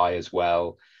pretty high as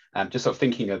well. Just sort of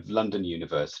thinking of London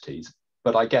universities.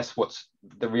 But I guess what's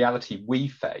the reality we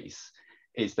face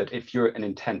is that if you're an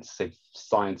intensive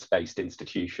science-based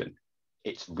institution,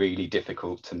 it's really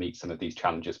difficult to meet some of these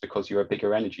challenges because you're a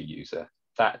bigger energy user.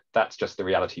 That's just the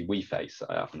reality we face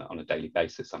on a daily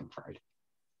basis, I'm afraid.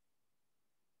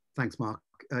 Thanks, Mark.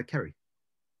 Keri.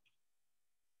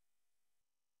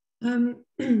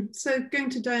 So going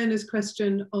to Diana's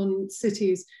question on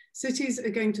cities, cities are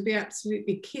going to be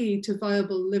absolutely key to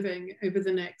viable living over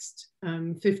the next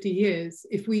 50 years.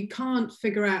 If we can't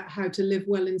figure out how to live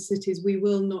well in cities, we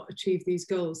will not achieve these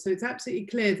goals. So it's absolutely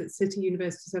clear that city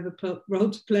universities have a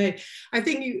role to play. I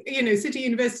think, you know, city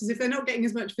universities, if they're not getting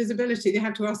as much visibility, they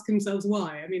have to ask themselves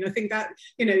why. I mean, I think that,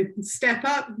 you know, step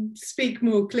up, speak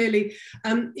more clearly.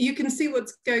 You can see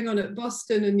what's going on at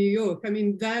Boston and New York. I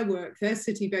mean, their work, they're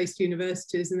city-based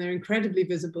universities, and they're incredibly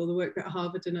visible, the work that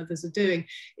Harvard and others are doing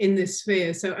in this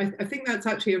sphere. So I think that's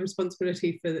actually a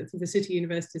responsibility for the city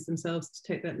universities themselves to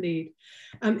take that lead.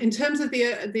 In terms of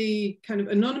the kind of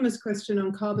anonymous question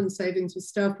on carbon savings with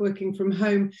staff working from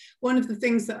home, one of the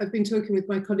things that I've been talking with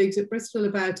my colleagues at Bristol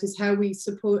about is how we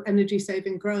support energy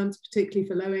saving grants, particularly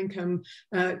for low-income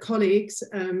colleagues,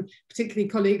 particularly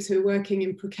colleagues who are working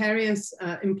in precarious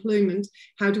employment.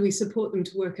 How do we support them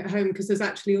to work at home? Because there's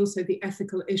actually also the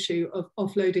ethical issue of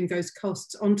offloading those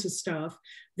costs onto staff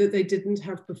that they didn't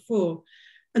have before.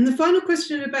 And the final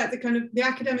question about the kind of the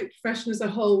academic profession as a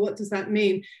whole, what does that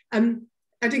mean?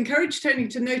 I'd encourage Tony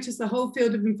to notice the whole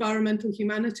field of environmental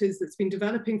humanities that's been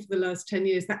developing for the last 10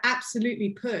 years that absolutely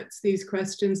puts these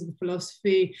questions of the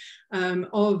philosophy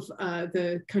of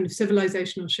the kind of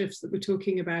civilizational shifts that we're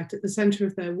talking about at the center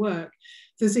of their work.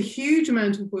 There's a huge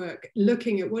amount of work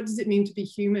looking at what does it mean to be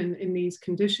human in these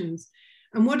conditions.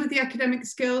 And what are the academic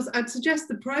skills? I'd suggest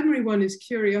the primary one is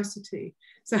curiosity.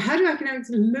 So how do academics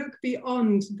look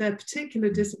beyond their particular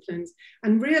disciplines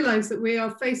and realize that we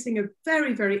are facing a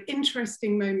very, very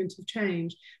interesting moment of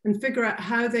change and figure out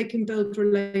how they can build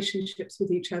relationships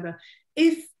with each other?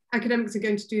 If academics are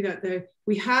going to do that, though,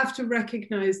 we have to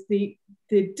recognize the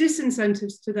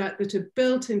disincentives to that are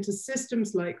built into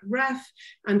systems like REF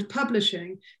and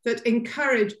publishing that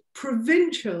encourage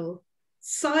provincial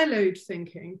siloed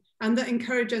thinking and that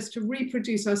encourage us to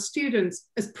reproduce our students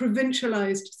as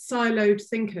provincialized siloed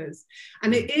thinkers.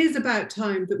 And it is about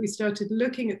time that we started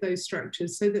looking at those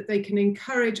structures so that they can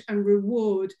encourage and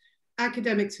reward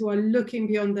academics who are looking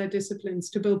beyond their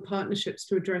disciplines to build partnerships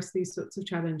to address these sorts of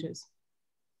challenges.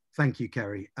 Thank you,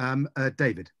 Keri.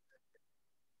 David.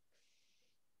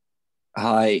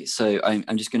 Hi, so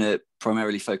I'm just going to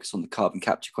primarily focus on the carbon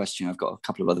capture question. I've got a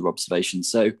couple of other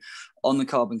observations. So on the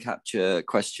carbon capture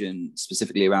question,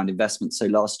 specifically around investment. So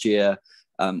last year,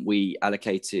 we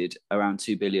allocated around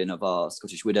 2 billion of our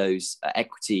Scottish Widows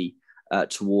equity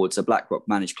towards a BlackRock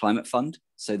managed climate fund.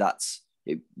 So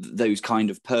those kind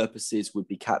of purposes would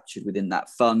be captured within that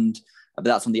fund, but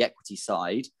that's on the equity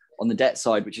side. On the debt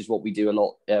side, which is what we do a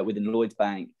lot within Lloyds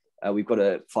Bank, we've got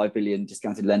a 5 billion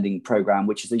discounted lending program,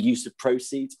 which is a use of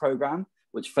proceeds program,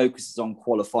 which focuses on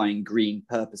qualifying green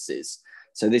purposes.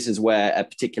 So this is where a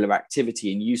particular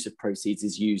activity and use of proceeds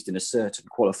is used in a certain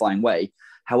qualifying way.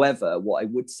 However, what I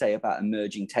would say about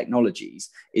emerging technologies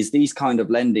is these kind of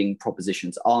lending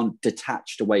propositions aren't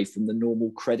detached away from the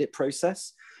normal credit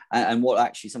process. And what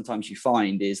actually sometimes you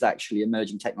find is actually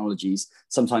emerging technologies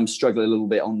sometimes struggle a little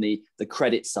bit on the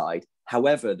credit side.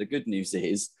 However, the good news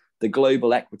is the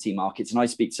global equity markets, and I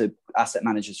speak to asset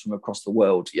managers from across the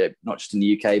world, not just in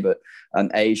the UK, but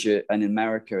Asia and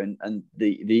America, and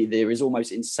there is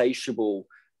almost insatiable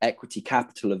equity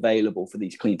capital available for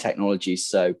these clean technologies.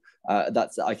 So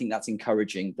I think that's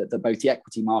encouraging that both the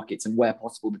equity markets and where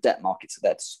possible the debt markets are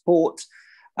there to support,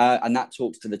 and that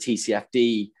talks to the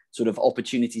TCFD sort of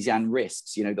opportunities and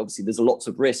risks. Obviously there's lots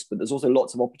of risk, but there's also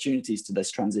lots of opportunities to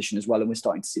this transition as well, and we're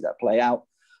starting to see that play out.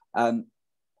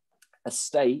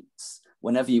 Estates,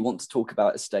 whenever you want to talk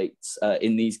about estates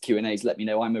in these Q&As, let me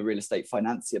know. I'm a real estate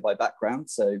financier by background,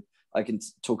 so I can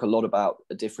talk a lot about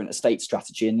a different estate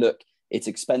strategy. And look, it's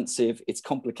expensive, it's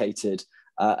complicated,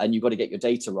 and you've got to get your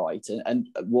data right. And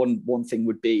one thing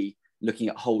would be looking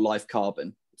at whole life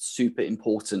carbon. Super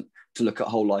important to look at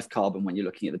whole life carbon when you're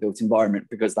looking at the built environment,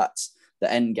 because that's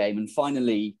the end game. And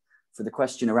finally, for the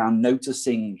question around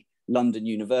noticing London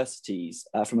universities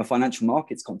from a financial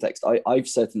markets context, I've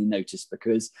certainly noticed,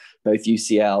 because both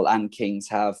UCL and King's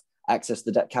have access to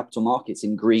the debt capital markets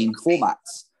in green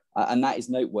formats, and that is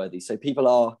noteworthy. So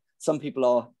some people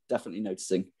are definitely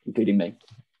noticing, including me.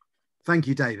 Thank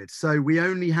you, David. So we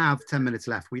only have 10 minutes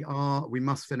left. We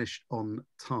must finish on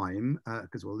time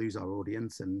because we'll lose our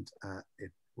audience, and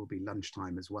it will be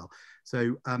lunchtime as well.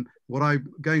 So what I'm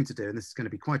going to do, and this is going to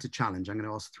be quite a challenge, I'm going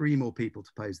to ask 3 more people to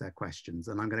pose their questions,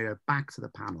 and I'm going to go back to the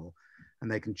panel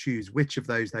and they can choose which of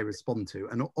those they respond to.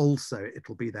 And also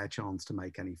it'll be their chance to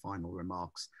make any final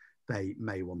remarks they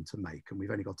may want to make. And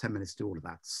we've only got 10 minutes to do all of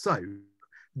that. So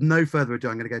no further ado,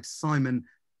 I'm going to go to Simon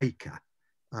Baker,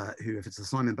 who, if it's a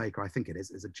Simon Baker, I think it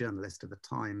is a journalist of the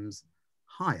Times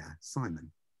Higher. Simon.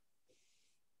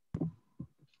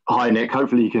 Hi, Nick.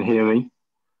 Hopefully you can hear me.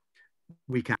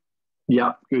 We can.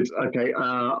 Yeah, good. Okay,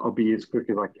 I'll be as quick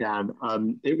as I can. I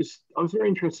was very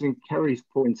interested in Keri's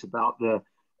points about the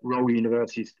role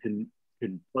universities can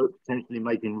potentially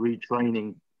make in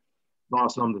retraining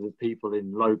vast numbers of people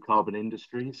in low carbon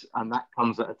industries, and that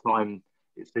comes at a time,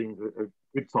 it seems, a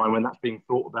good time when that's being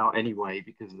thought about anyway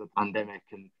because of the pandemic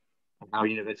and how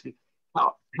universities.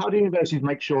 How do universities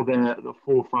make sure they're at the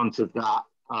forefront of that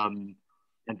and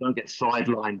don't get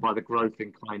sidelined by the growth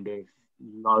in kind of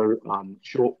low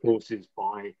short courses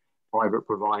by private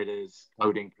providers,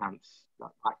 coding camps,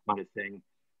 that kind of thing?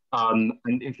 And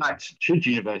in fact, should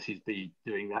universities be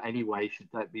doing that anyway? Should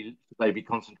they be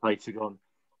concentrating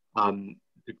on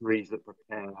degrees that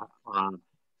prepare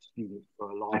students for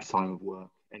a lifetime of work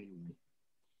anyway?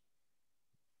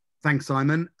 Thanks,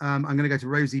 Simon. I'm going to go to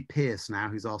Rosie Pierce now,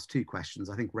 who's asked 2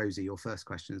 questions. I think, Rosie, your first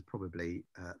question is probably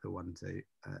the one to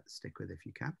stick with if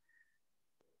you can.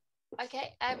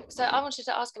 Okay, so I wanted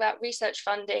to ask about research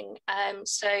funding.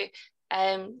 The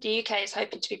UK is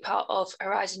hoping to be part of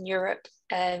Horizon Europe,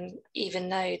 even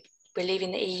though we're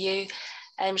leaving the EU.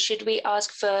 Should we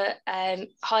ask for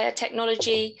higher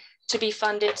technology to be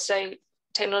funded, so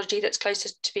technology that's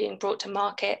closest to being brought to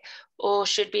market, or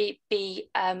should we be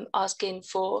asking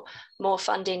for more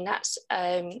funding that's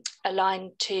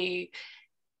aligned to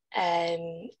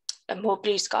a more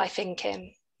blue sky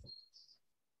thinking?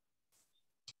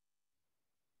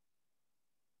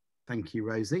 Thank you,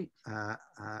 Rosie. I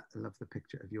love the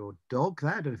picture of your dog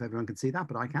there. I don't know if everyone can see that,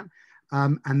 but I can.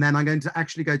 And then I'm going to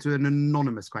actually go to an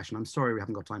anonymous question. I'm sorry we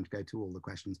haven't got time to go to all the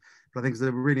questions, but I think it's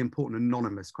a really important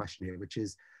anonymous question here, which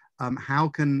is how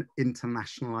can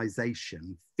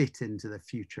internationalization fit into the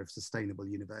future of sustainable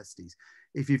universities?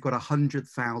 If you've got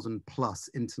 100,000 plus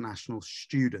international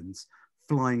students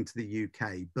flying to the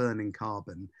UK, burning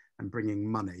carbon and bringing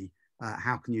money,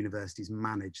 how can universities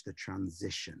manage the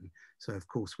transition? So of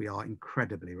course we are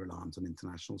incredibly reliant on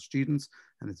international students,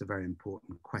 and it's a very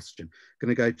important question. I'm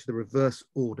going to go to the reverse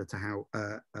order to how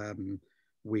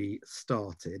we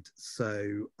started.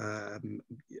 So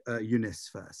Eunice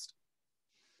first.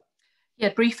 Yeah,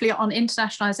 briefly on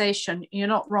internationalisation, you're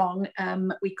not wrong.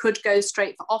 We could go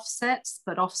straight for offsets,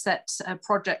 but offset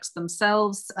projects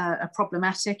themselves are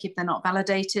problematic if they're not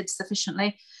validated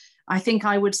sufficiently. I think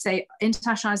I would say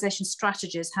internationalisation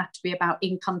strategies have to be about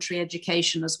in-country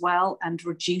education as well, and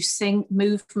reducing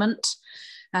movement,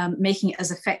 making it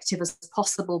as effective as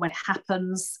possible when it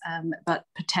happens, but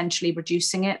potentially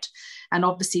reducing it. And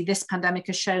obviously this pandemic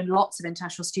has shown lots of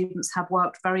international students have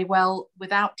worked very well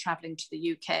without travelling to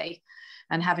the UK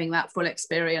and having that full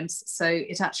experience. So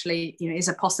it actually, you know, is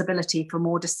a possibility for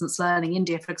more distance learning.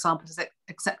 India, for example, has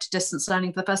accepted distance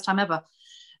learning for the first time ever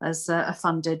as a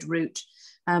funded route.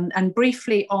 And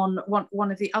briefly on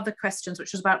one of the other questions,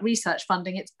 which was about research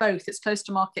funding, it's both, it's close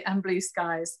to market and blue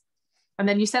skies. And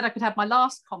then you said I could have my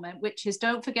last comment, which is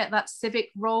don't forget that civic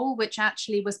role, which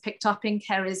actually was picked up in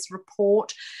Keri's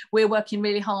report. We're working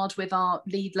really hard with our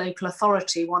lead local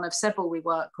authority, one of several we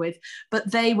work with,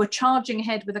 but they were charging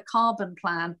ahead with a carbon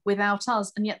plan without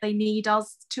us, and yet they need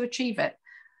us to achieve it.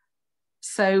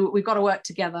 So we've got to work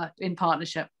together in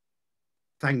partnership.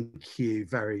 Thank you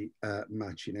very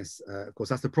much, Eunice. Of course,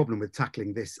 that's the problem with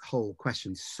tackling this whole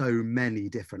question. So many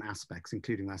different aspects,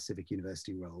 including that civic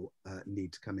university role,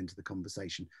 need to come into the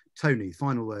conversation. Tony,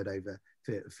 final word over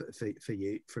for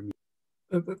you from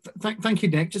you. Thank you,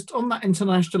 Nick. Just on that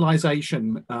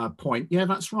internationalisation point, yeah,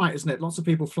 that's right, isn't it? Lots of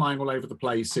people flying all over the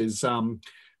place is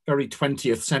very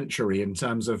 20th century in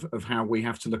terms of how we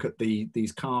have to look at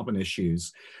these carbon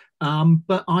issues.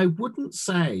 But I wouldn't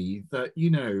say that, you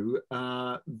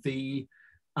know, the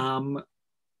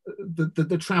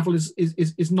travel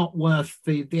is not worth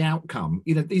the outcome.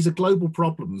 You know, these are global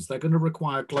problems. They're going to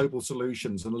require global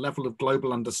solutions and a level of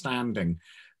global understanding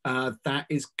that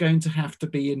is going to have to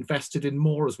be invested in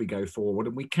more as we go forward.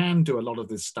 And we can do a lot of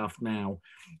this stuff now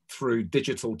through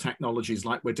digital technologies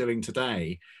like we're doing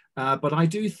today. But I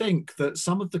do think that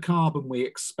some of the carbon we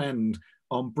expend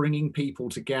on bringing people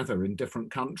together in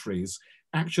different countries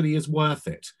actually is worth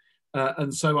it.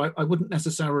 And so I wouldn't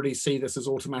necessarily see this as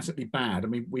automatically bad. I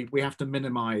mean, we have to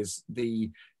minimize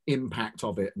the impact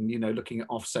of it and, you know, looking at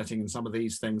offsetting and some of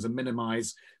these things and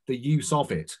minimize the use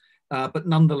of it. But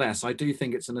nonetheless, I do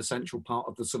think it's an essential part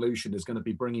of the solution is going to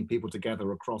be bringing people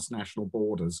together across national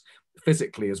borders,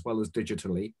 physically as well as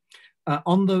digitally.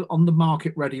 On the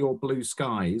market ready or blue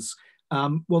skies,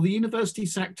 well, the university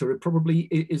sector, it probably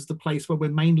is the place where we're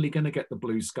mainly going to get the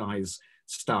blue skies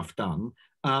stuff done.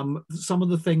 Some of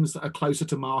the things that are closer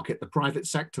to market, the private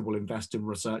sector will invest in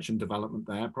research and development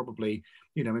there, probably,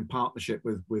 you know, in partnership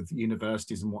with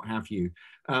universities and what have you.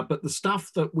 But the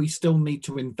stuff that we still need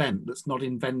to invent, that's not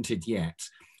invented yet,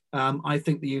 I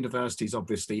think the universities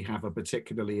obviously have a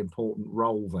particularly important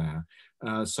role there.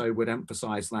 So would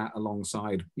emphasize that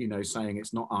alongside, you know, saying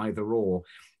it's not either or.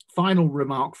 Final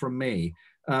remark from me.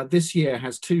 This year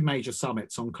has two major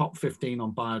summits, on COP15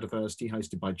 on biodiversity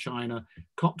hosted by China,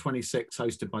 COP26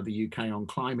 hosted by the UK on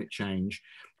climate change.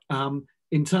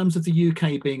 In terms of the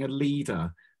UK being a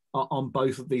leader on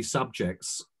both of these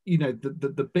subjects, you know,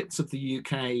 the bits of the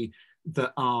UK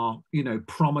that are, you know,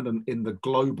 prominent in the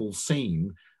global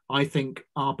scene, I think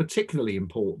are particularly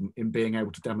important in being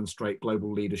able to demonstrate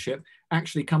global leadership.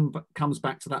 Actually comes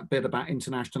back to that bit about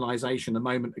internationalization a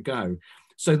moment ago.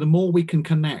 So the more we can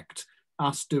connect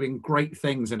us doing great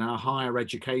things in our higher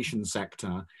education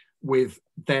sector with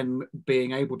then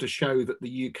being able to show that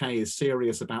the UK is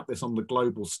serious about this on the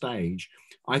global stage,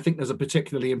 I think there's a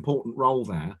particularly important role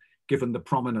there, given the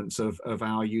prominence of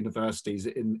our universities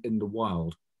in the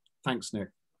world. Thanks, Nick.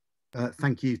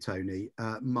 Thank you, Tony.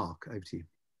 Mark, over to you.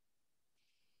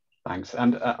 Thanks,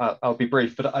 and I'll be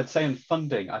brief, but I'd say in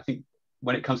funding, I think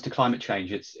when it comes to climate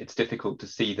change, it's difficult to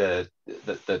see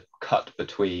the cut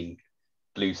between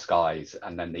blue skies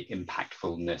and then the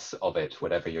impactfulness of it,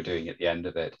 whatever you're doing at the end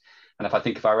of it. And if I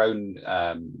think of our own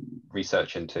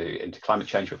research into climate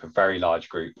change, we have a very large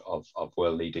group of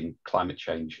world-leading climate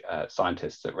change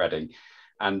scientists at Reading.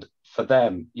 And for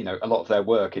them, you know, a lot of their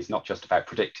work is not just about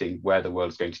predicting where the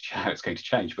world is going to how it's going to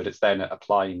change, but it's then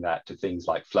applying that to things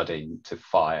like flooding, to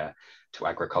fire, to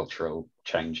agricultural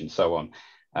change, and so on,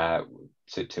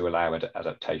 to allow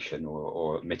adaptation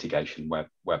or mitigation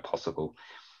where possible.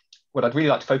 What I'd really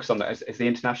like to focus on is the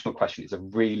international question. Is a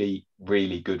really,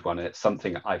 really good one, and it's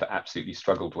something I've absolutely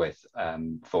struggled with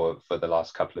for the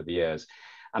last couple of years.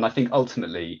 And I think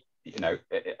ultimately, you know,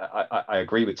 I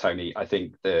agree with Tony. I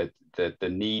think the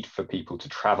need for people to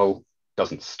travel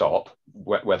doesn't stop.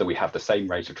 Whether we have the same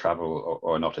rate of travel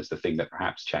or not is the thing that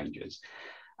perhaps changes.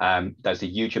 There's a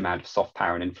huge amount of soft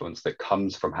power and influence that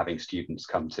comes from having students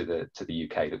come to the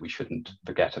UK that we shouldn't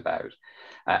forget about.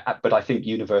 But I think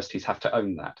universities have to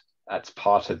own that. That's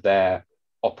part of their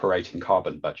operating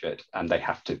carbon budget, and they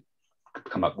have to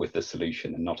come up with the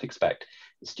solution and not expect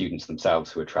the students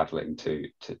themselves who are traveling to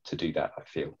do that, I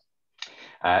feel.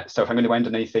 So if I'm going to end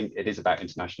on anything, it is about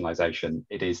internationalization.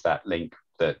 It is that link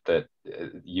that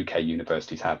UK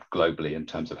universities have globally in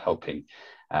terms of helping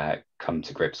come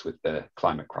to grips with the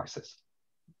climate crisis.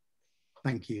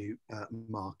 Thank you,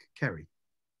 Mark. Keri.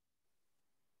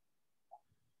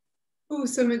 Oh,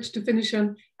 so much to finish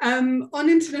on. On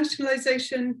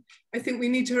internationalization, I think we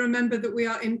need to remember that we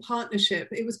are in partnership.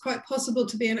 It was quite possible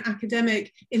to be an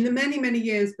academic in the many, many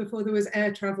years before there was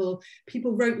air travel.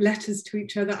 People wrote letters to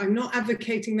each other. I'm not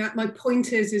advocating that. My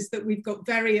point is that we've got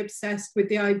very obsessed with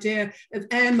the idea of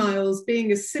air miles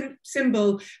being a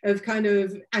symbol of kind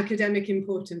of academic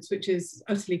importance, which is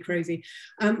utterly crazy.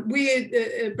 We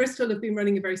at Bristol have been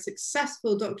running a very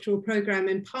successful doctoral program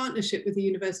in partnership with the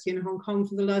University in Hong Kong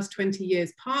for the last 20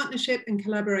 years. Partnership and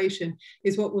collaboration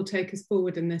is what will take us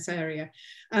forward in this area.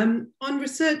 On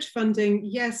research funding,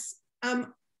 yes,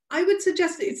 I would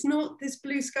suggest that it's not this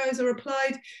blue skies are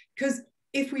applied, because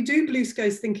if we do blue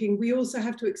skies thinking, we also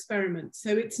have to experiment. So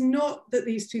it's not that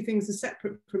these two things are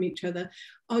separate from each other.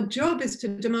 Our job is to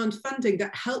demand funding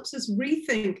that helps us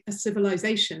rethink a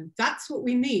civilization. That's what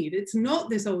we need. It's not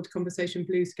this old conversation,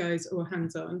 blue skies or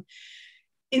hands-on.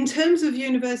 In terms of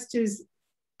universities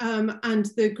and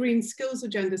the green skills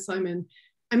agenda, Simon,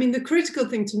 I mean, the critical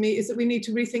thing to me is that we need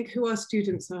to rethink who our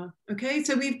students are, okay?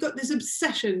 So we've got this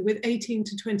obsession with 18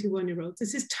 to 21-year-olds.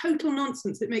 This is total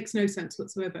nonsense. It makes no sense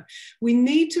whatsoever. We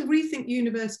need to rethink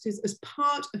universities as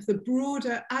part of the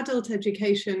broader adult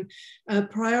education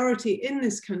priority in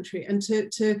this country, and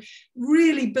to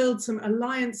really build some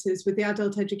alliances with the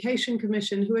Adult Education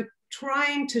Commission, who are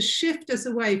trying to shift us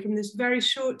away from this very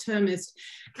short-termist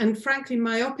and frankly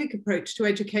myopic approach to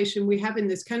education we have in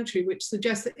this country, which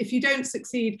suggests that if you don't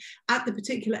succeed at the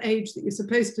particular age that you're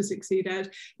supposed to succeed at,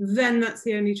 then that's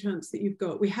the only chance that you've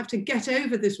got. We have to get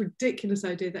over this ridiculous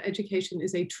idea that education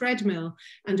is a treadmill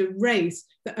and a race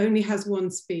that only has one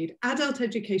speed. Adult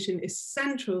education is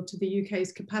central to the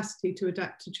UK's capacity to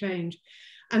adapt to change.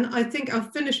 And I think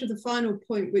I'll finish with a final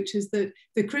point, which is that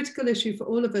the critical issue for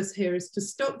all of us here is to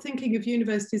stop thinking of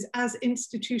universities as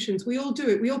institutions. We all do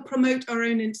it. We all promote our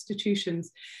own institutions.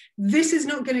 This is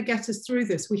not going to get us through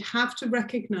this. We have to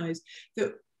recognize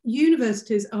that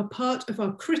universities are part of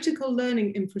our critical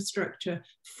learning infrastructure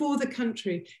for the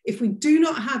country. If we do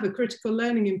not have a critical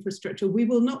learning infrastructure, we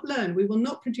will not learn, we will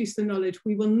not produce the knowledge,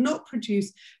 we will not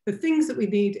produce the things that we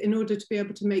need in order to be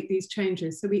able to make these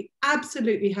changes. So we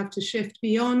absolutely have to shift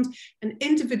beyond an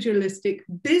individualistic,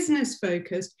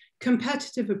 business-focused,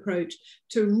 competitive approach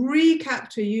to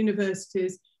recapture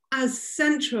universities as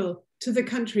central to the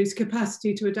country's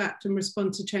capacity to adapt and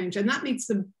respond to change. And that meets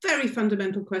some very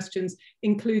fundamental questions,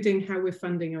 including how we're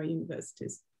funding our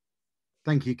universities.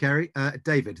 Thank you, Keri.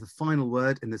 David, the final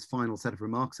word in this final set of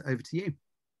remarks, over to you.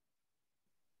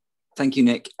 Thank you,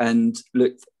 Nick. And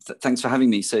look, thanks for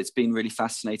having me. So it's been really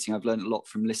fascinating. I've learned a lot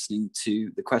from listening to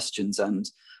the questions and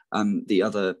the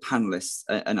other panelists.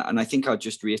 And I think I'll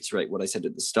just reiterate what I said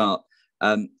at the start.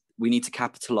 We need to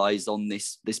capitalize on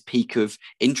this peak of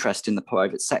interest in the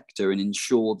private sector and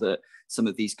ensure that some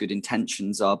of these good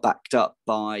intentions are backed up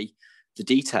by the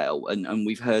detail. And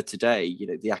we've heard today, you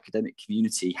know, the academic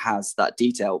community has that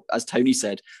detail, as Tony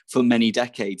said, for many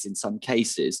decades in some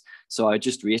cases. So I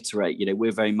just reiterate, you know,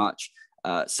 we're very much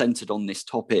centered on this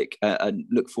topic and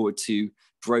look forward to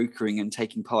brokering and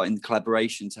taking part in the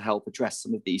collaboration to help address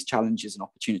some of these challenges and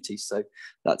opportunities. So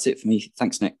that's it for me.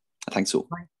 Thanks, Nick. Thanks all.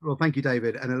 Well, thank you,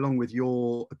 David. And along with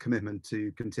your commitment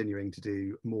to continuing to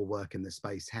do more work in this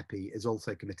space, HEPI is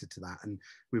also committed to that. And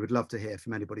we would love to hear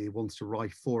from anybody who wants to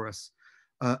write for us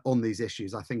on these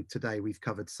issues. I think today we've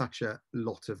covered such a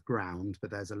lot of ground, but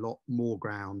there's a lot more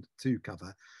ground to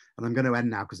cover. And I'm going to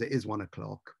end now, because it is 1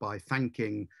 o'clock, by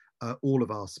thanking all of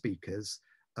our speakers,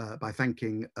 by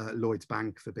thanking Lloyds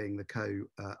Bank for being the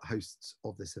co-hosts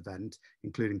of this event,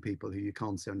 including people who you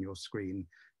can't see on your screen,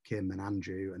 Kim and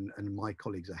Andrew, and my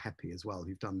colleagues at HEPI as well,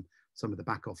 who've done some of the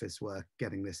back office work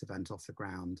getting this event off the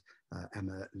ground,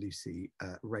 Emma, Lucy,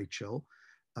 Rachel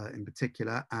in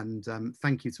particular. And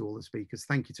thank you to all the speakers.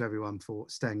 Thank you to everyone for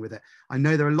staying with it. I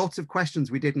know there are lots of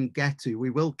questions we didn't get to. We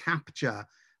will capture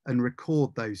and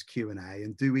record those Q&A,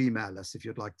 and do email us if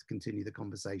you'd like to continue the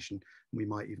conversation. We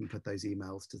might even put those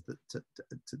emails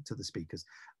to the speakers.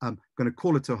 I'm going to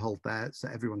call it to a halt there so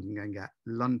everyone can go and get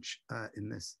lunch on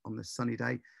this sunny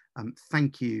day.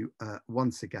 Thank you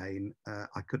once again.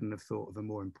 I couldn't have thought of a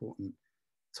more important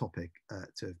topic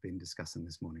to have been discussing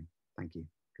this morning. Thank you.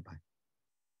 Goodbye.